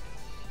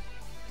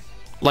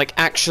 Like,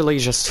 actually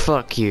just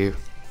fuck you.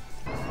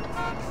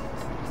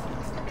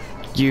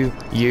 You.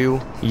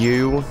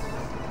 You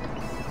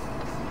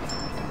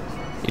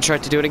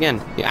tried to do it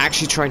again. You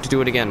actually tried to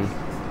do it again.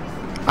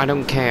 I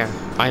don't care.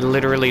 I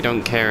literally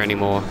don't care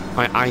anymore.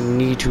 I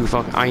need to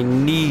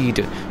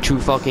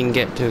fucking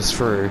get this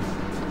through.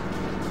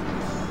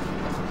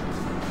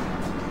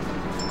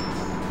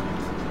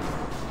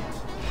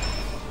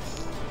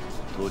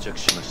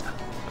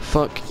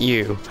 Fuck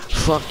you.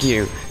 Fuck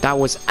you. That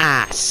was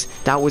ass.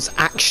 That was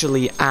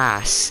actually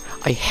ass.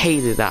 I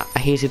hated that. I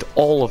hated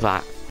all of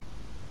that.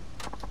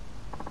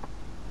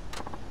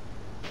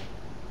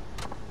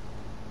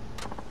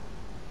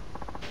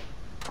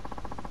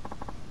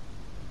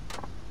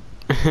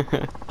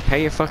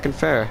 Pay your fucking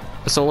fare.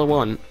 That's all I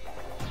want.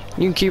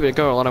 You can keep it,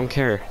 girl. I don't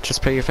care.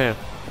 Just pay your fare.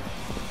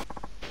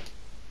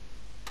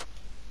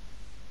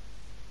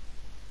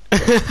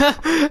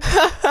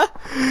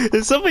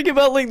 There's something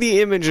about like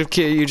the image of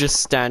Kiryu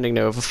just standing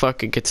there with a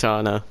fucking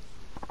katana.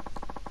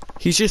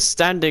 He's just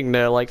standing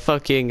there like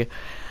fucking.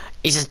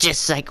 It's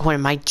just like one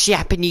of my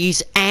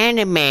Japanese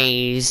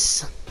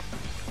animes.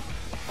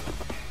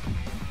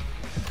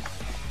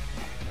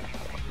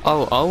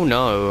 Oh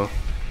no.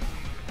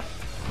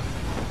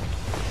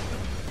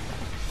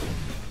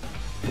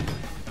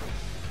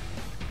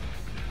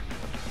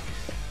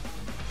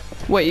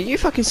 Wait, are you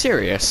fucking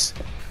serious?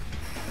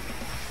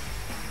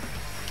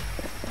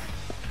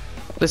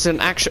 There's an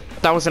actual.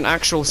 That was an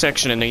actual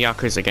section in the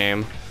Yakuza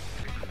game.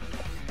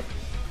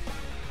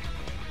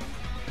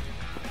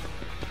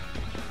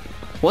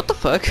 What the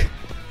fuck?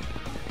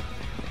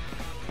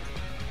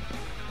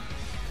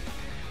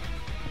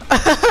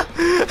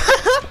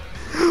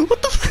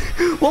 What the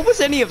f- What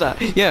was any of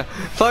that? Yeah,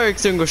 fire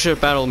extinguisher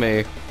battle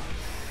me.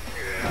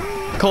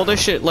 Call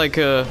this shit like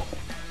a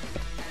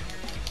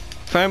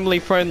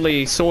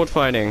family-friendly sword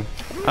fighting.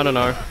 I don't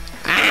know.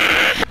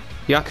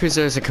 Yakuza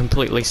is a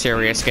completely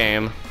serious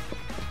game.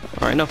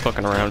 Alright, no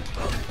fucking around.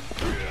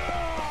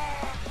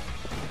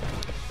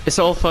 It's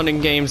all fun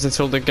and games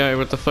until the guy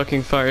with the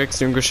fucking fire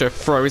extinguisher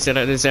throws it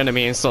at his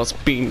enemy and starts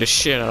beating the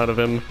shit out of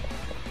him.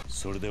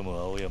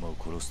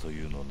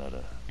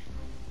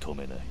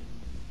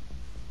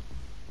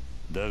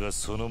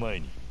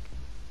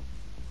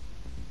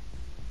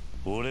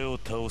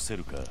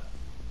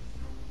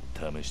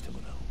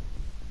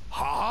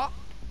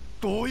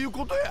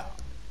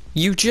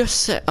 You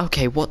just said.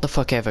 Okay, what the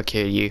fuck ever,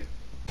 Kiryu.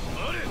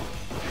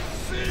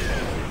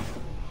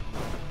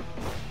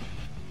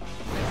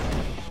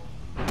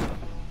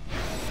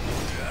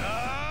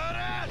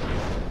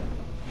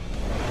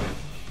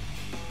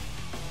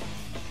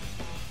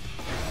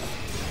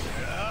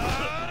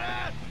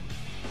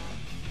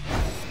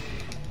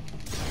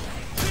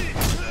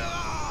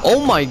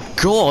 Oh my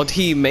god,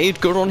 he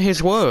made good on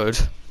his word.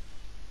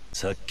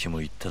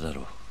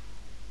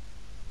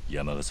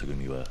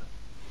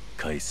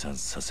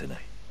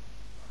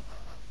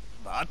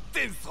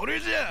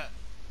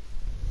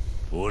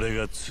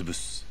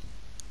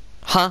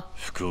 Huh?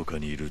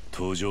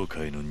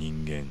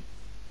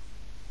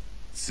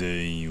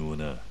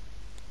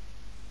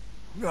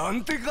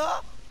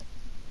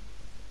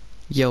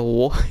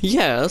 Yo,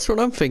 yeah, that's what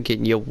I'm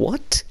thinking. Yo,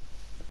 what?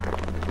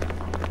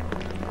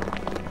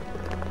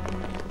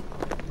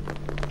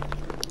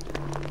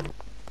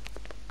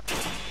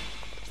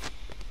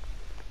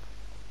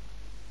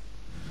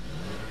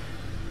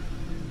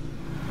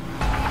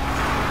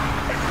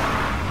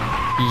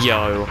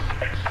 Yo.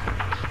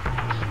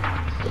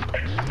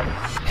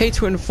 Hate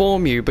to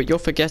inform you, but you're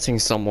forgetting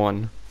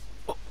someone.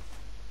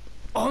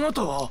 The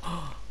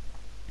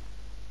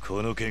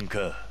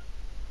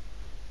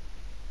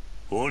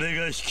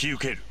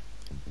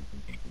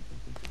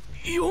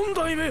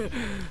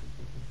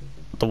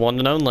one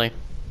and only.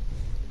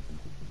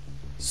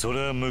 そ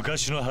れは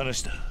昔の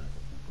話だ。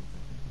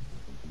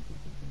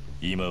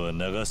今は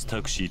流す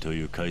タクシーと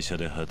いう会社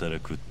で働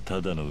く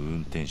ただの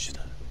運転手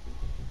だ。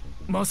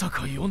まさ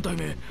か4代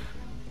目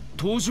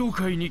登場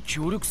会に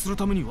協力する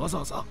ためにわざ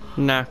わざ。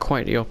Nah,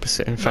 quite the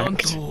opposite, in fact. なん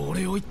とお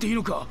礼を言っていい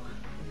のか。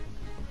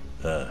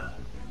ああ、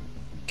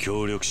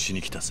協力し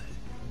に来たぜ。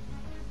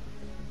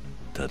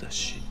ただ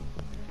し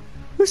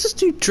Who's this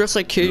dude dressed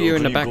like Kiryu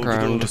in the ろくに極道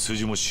background? の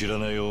筋も知ら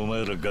ないお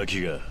前らガ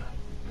キが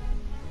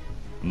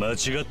間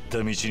違った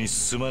道に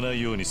進まな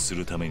いようにす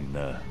るために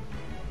な。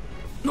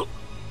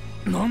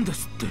なんで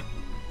すって。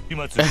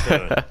今ついた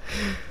ら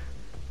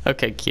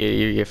Okay,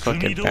 Kiryu, you 国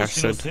fucking 同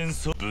士の bastard. 戦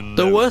争ぶん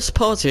The 殴る worst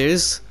part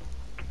is,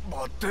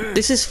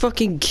 this is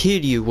fucking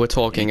Kiryu we're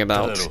talking 言っ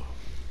ただ about.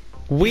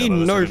 ろ We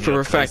know for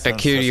a fact that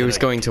Kiryu is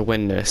going to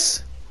win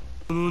this.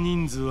 この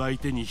人数相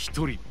手に一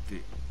人っ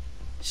て、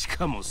し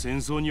かも戦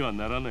争には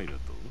ならないだと。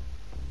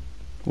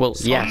 Well,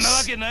 そんなわ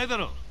yes. けないだ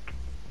ろ。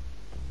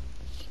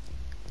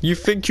 You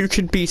think you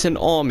can beat an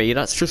army?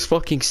 That's just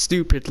fucking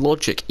stupid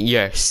logic.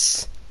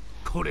 Yes.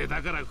 これ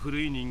だから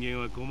古い人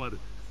間は困る。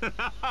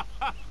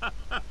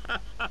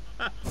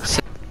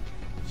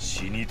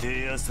死にて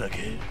えやつだ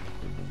け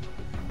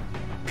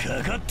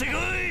かかってこ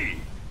い。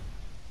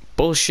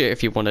 Bullshit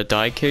if you want to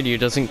die, Kiryu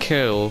doesn't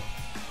kill.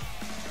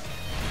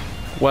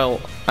 Well,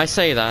 I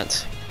say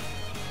that.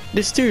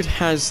 This dude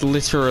has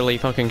literally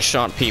fucking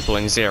shot people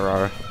in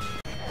Zero.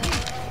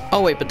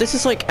 Oh wait, but this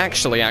is like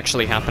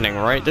actually happening,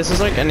 right? This is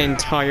like an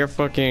entire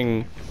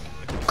fucking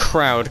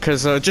crowd,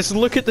 cause just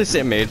look at this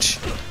image.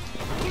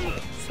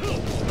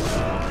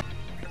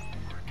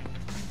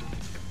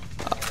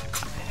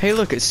 Hey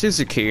look, it's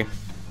Suzuki.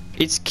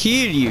 It's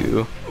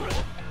Kiryu.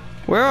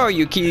 Where are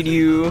you,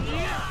 Kiryu?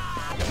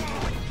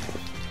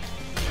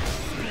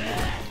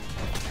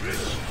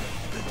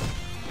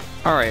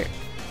 Alright,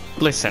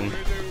 listen.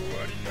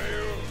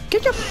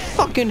 Get your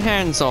fucking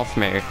hands off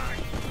me.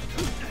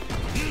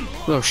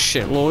 Little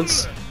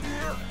shitlords.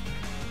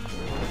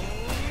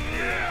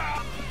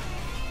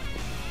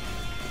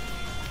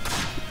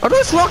 Are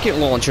those rocket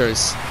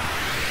launchers?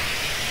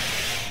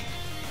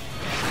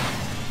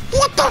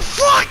 What the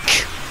fuck?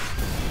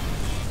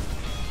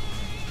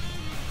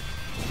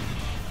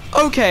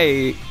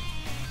 Okay,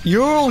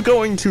 you're all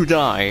going to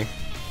die.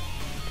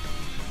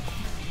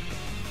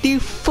 The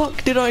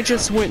fuck did I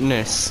just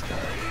witness?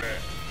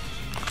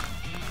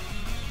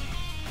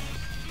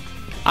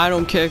 I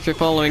don't care if you're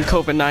following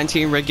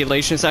COVID-19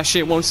 regulations, that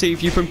shit won't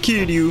save you from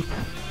Kiryu.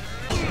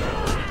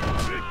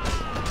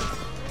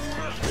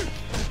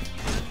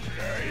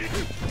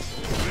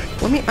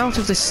 Let me out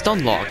of this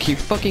stun lock, you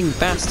fucking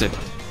bastard.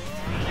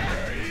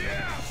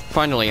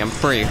 Finally, I'm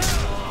free.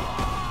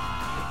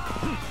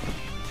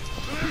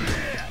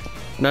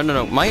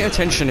 No, my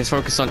attention is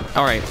focused on...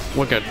 Alright,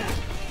 we're good.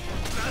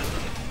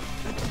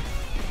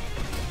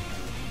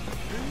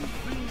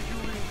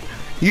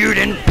 You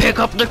didn't pick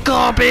up the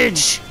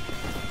garbage!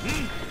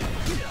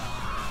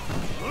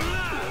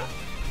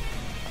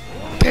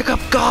 Pick up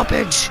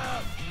garbage!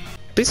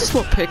 This is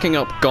what picking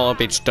up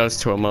garbage does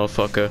to a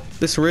motherfucker.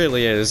 This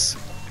really is.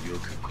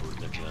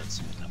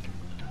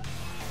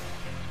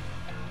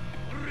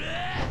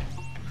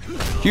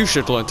 You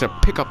should learn to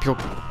pick up your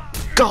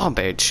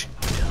garbage.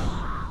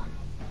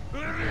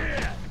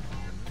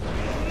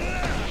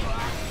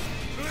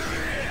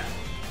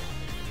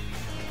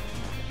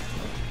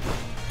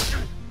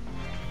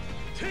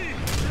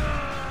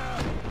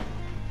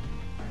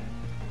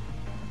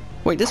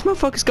 Wait, this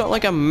motherfucker's got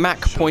like a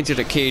Mac pointed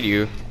at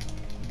Kiryu.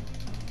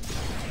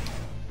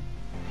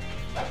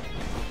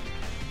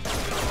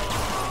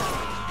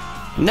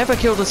 Never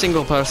killed a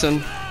single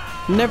person.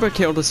 Never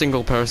killed a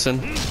single person.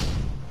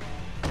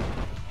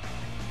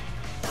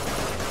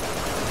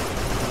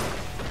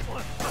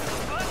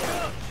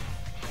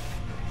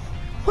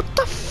 What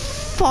the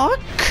fuck?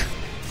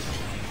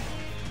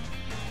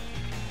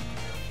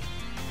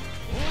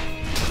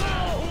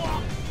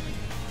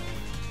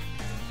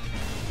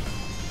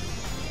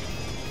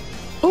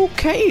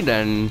 Okay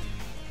then.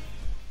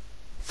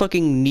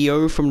 Fucking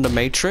Neo from the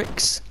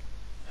Matrix.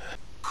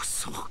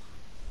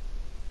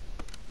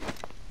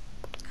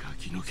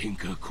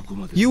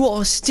 You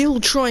are still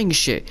trying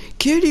shit.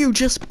 Kiryu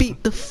just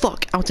beat the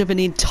fuck out of an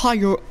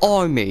entire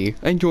army,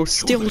 and you're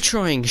still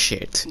trying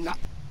shit.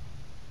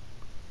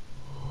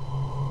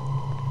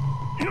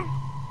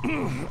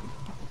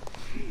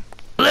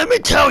 Let me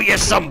tell you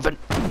something.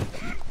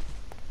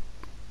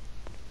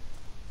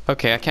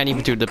 Okay, I can't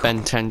even do the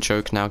Ben 10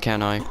 joke now,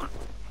 can I?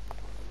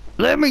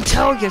 Let me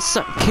tell you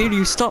something.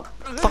 Kiryu, stop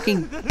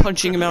fucking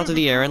punching him out of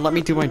the air and let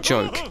me do my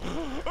joke.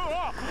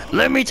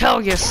 Let me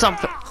tell you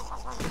something.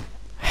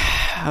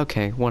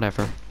 Okay,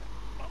 whatever.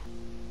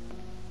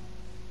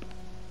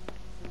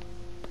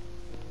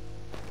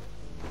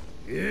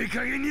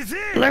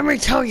 Let me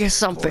tell you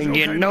something,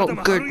 you no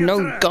good,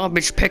 no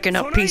garbage picking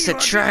up piece of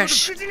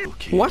trash.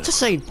 What to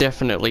say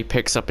definitely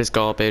picks up his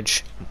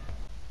garbage.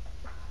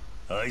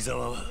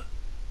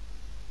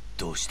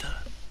 どうした？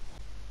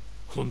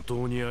本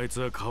当にあいつ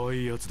は可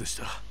愛いやつでし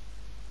た。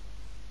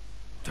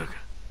だが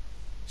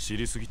知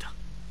りすぎた。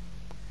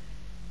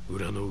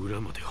裏の裏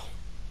までを。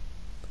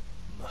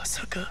ま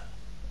さか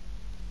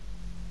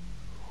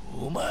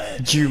お前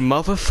You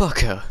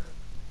motherfucker.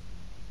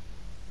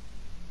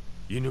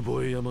 犬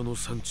吠山の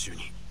山中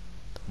に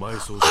埋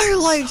葬 I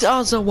liked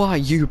Azawa,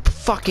 you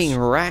fucking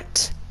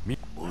rat.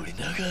 森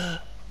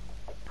永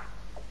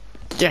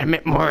Damn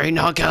it,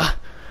 Morinaga!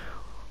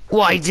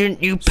 Why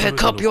didn't you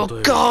pick up your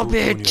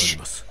garbage?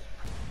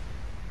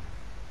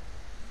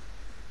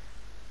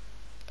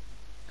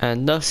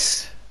 And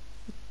thus,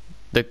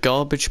 the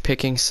garbage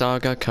picking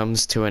saga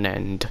comes to an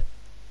end.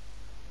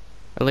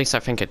 At least I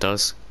think it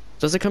does.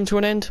 Does it come to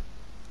an end?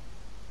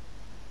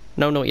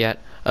 No, not yet.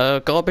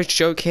 Garbage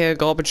joke here,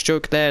 garbage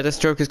joke there. This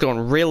joke has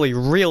gone really,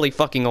 really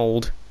fucking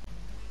old.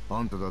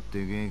 Date,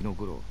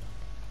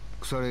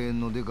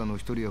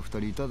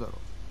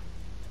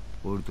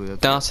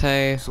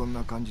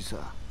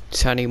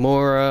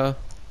 Tanimura.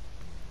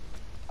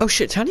 Oh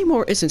shit,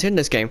 Tanimura isn't in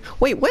this game.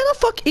 Wait, where the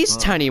fuck is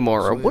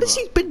Tanimura? What has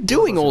he been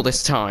doing all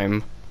this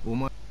time?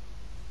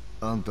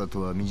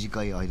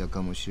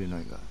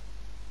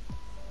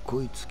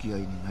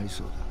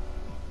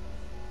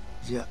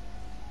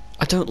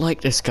 I don't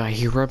like this guy,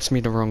 he rubs me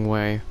the wrong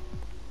way.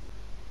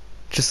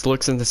 Just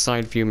looks in the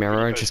side view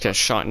mirror and just gets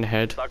shot in the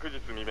head.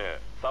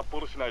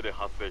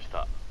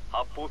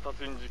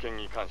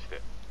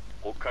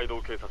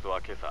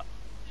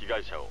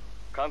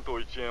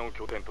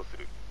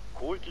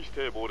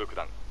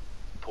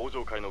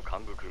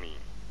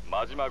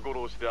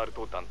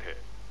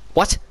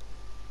 What?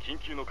 緊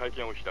急の会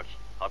見を開き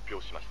発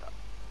表しました。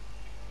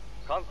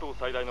関東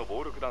最大の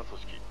暴力団組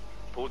織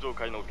東上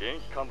会の現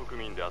役幹部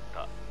組員であっ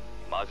た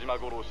真島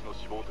五郎氏の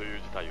死亡という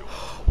事態を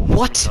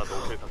What? 同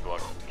警察は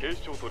警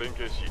視庁と連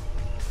携し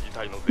事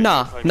態の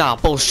Nah,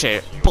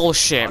 bullshit.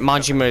 Bullshit,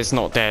 Majima is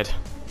not dead.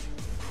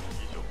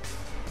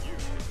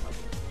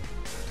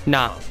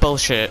 Nah,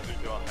 bullshit.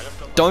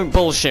 Don't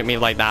bullshit me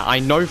like that. I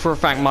know for a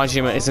fact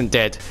Majima isn't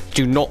dead.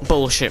 Do not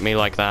bullshit me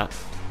like that.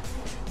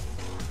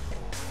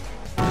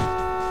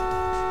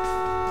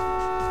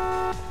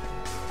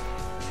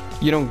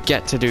 You don't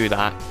get to do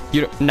that.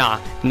 You don't, nah,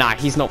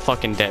 he's not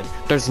fucking dead.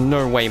 There's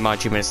no way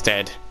Majima is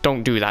dead.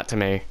 Don't do that to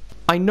me.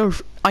 I know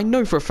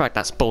for a fact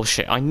that's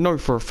bullshit. I know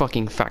for a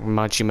fucking fact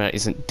Majima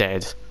isn't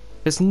dead.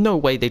 There's no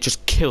way they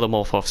just kill him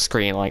off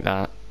screen like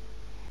that.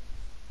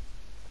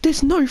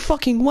 There's no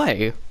fucking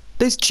way.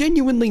 There's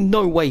genuinely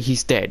no way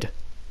he's dead.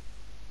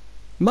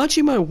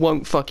 Majima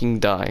won't fucking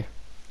die.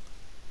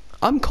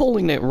 I'm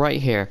calling it right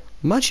here.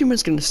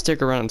 Majima's gonna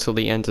stick around until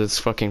the end of this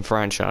fucking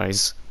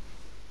franchise.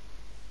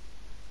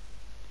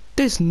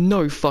 There's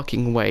no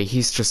fucking way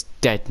he's just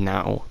dead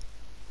now.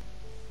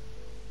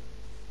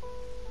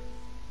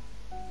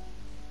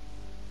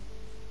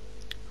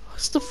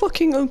 It's the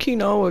fucking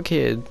Okinawa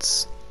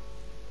kids.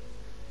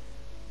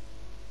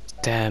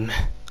 Damn.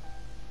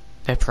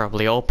 They're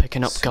probably all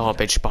picking up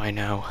garbage by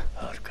now.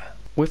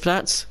 With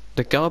that,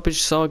 the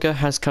garbage saga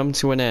has come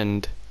to an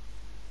end.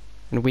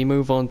 And we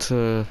move on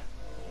to...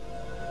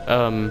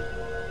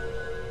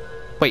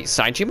 Wait,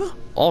 Saejima?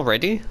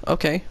 Already?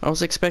 Okay, I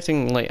was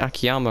expecting, like,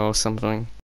 Akiyama or something.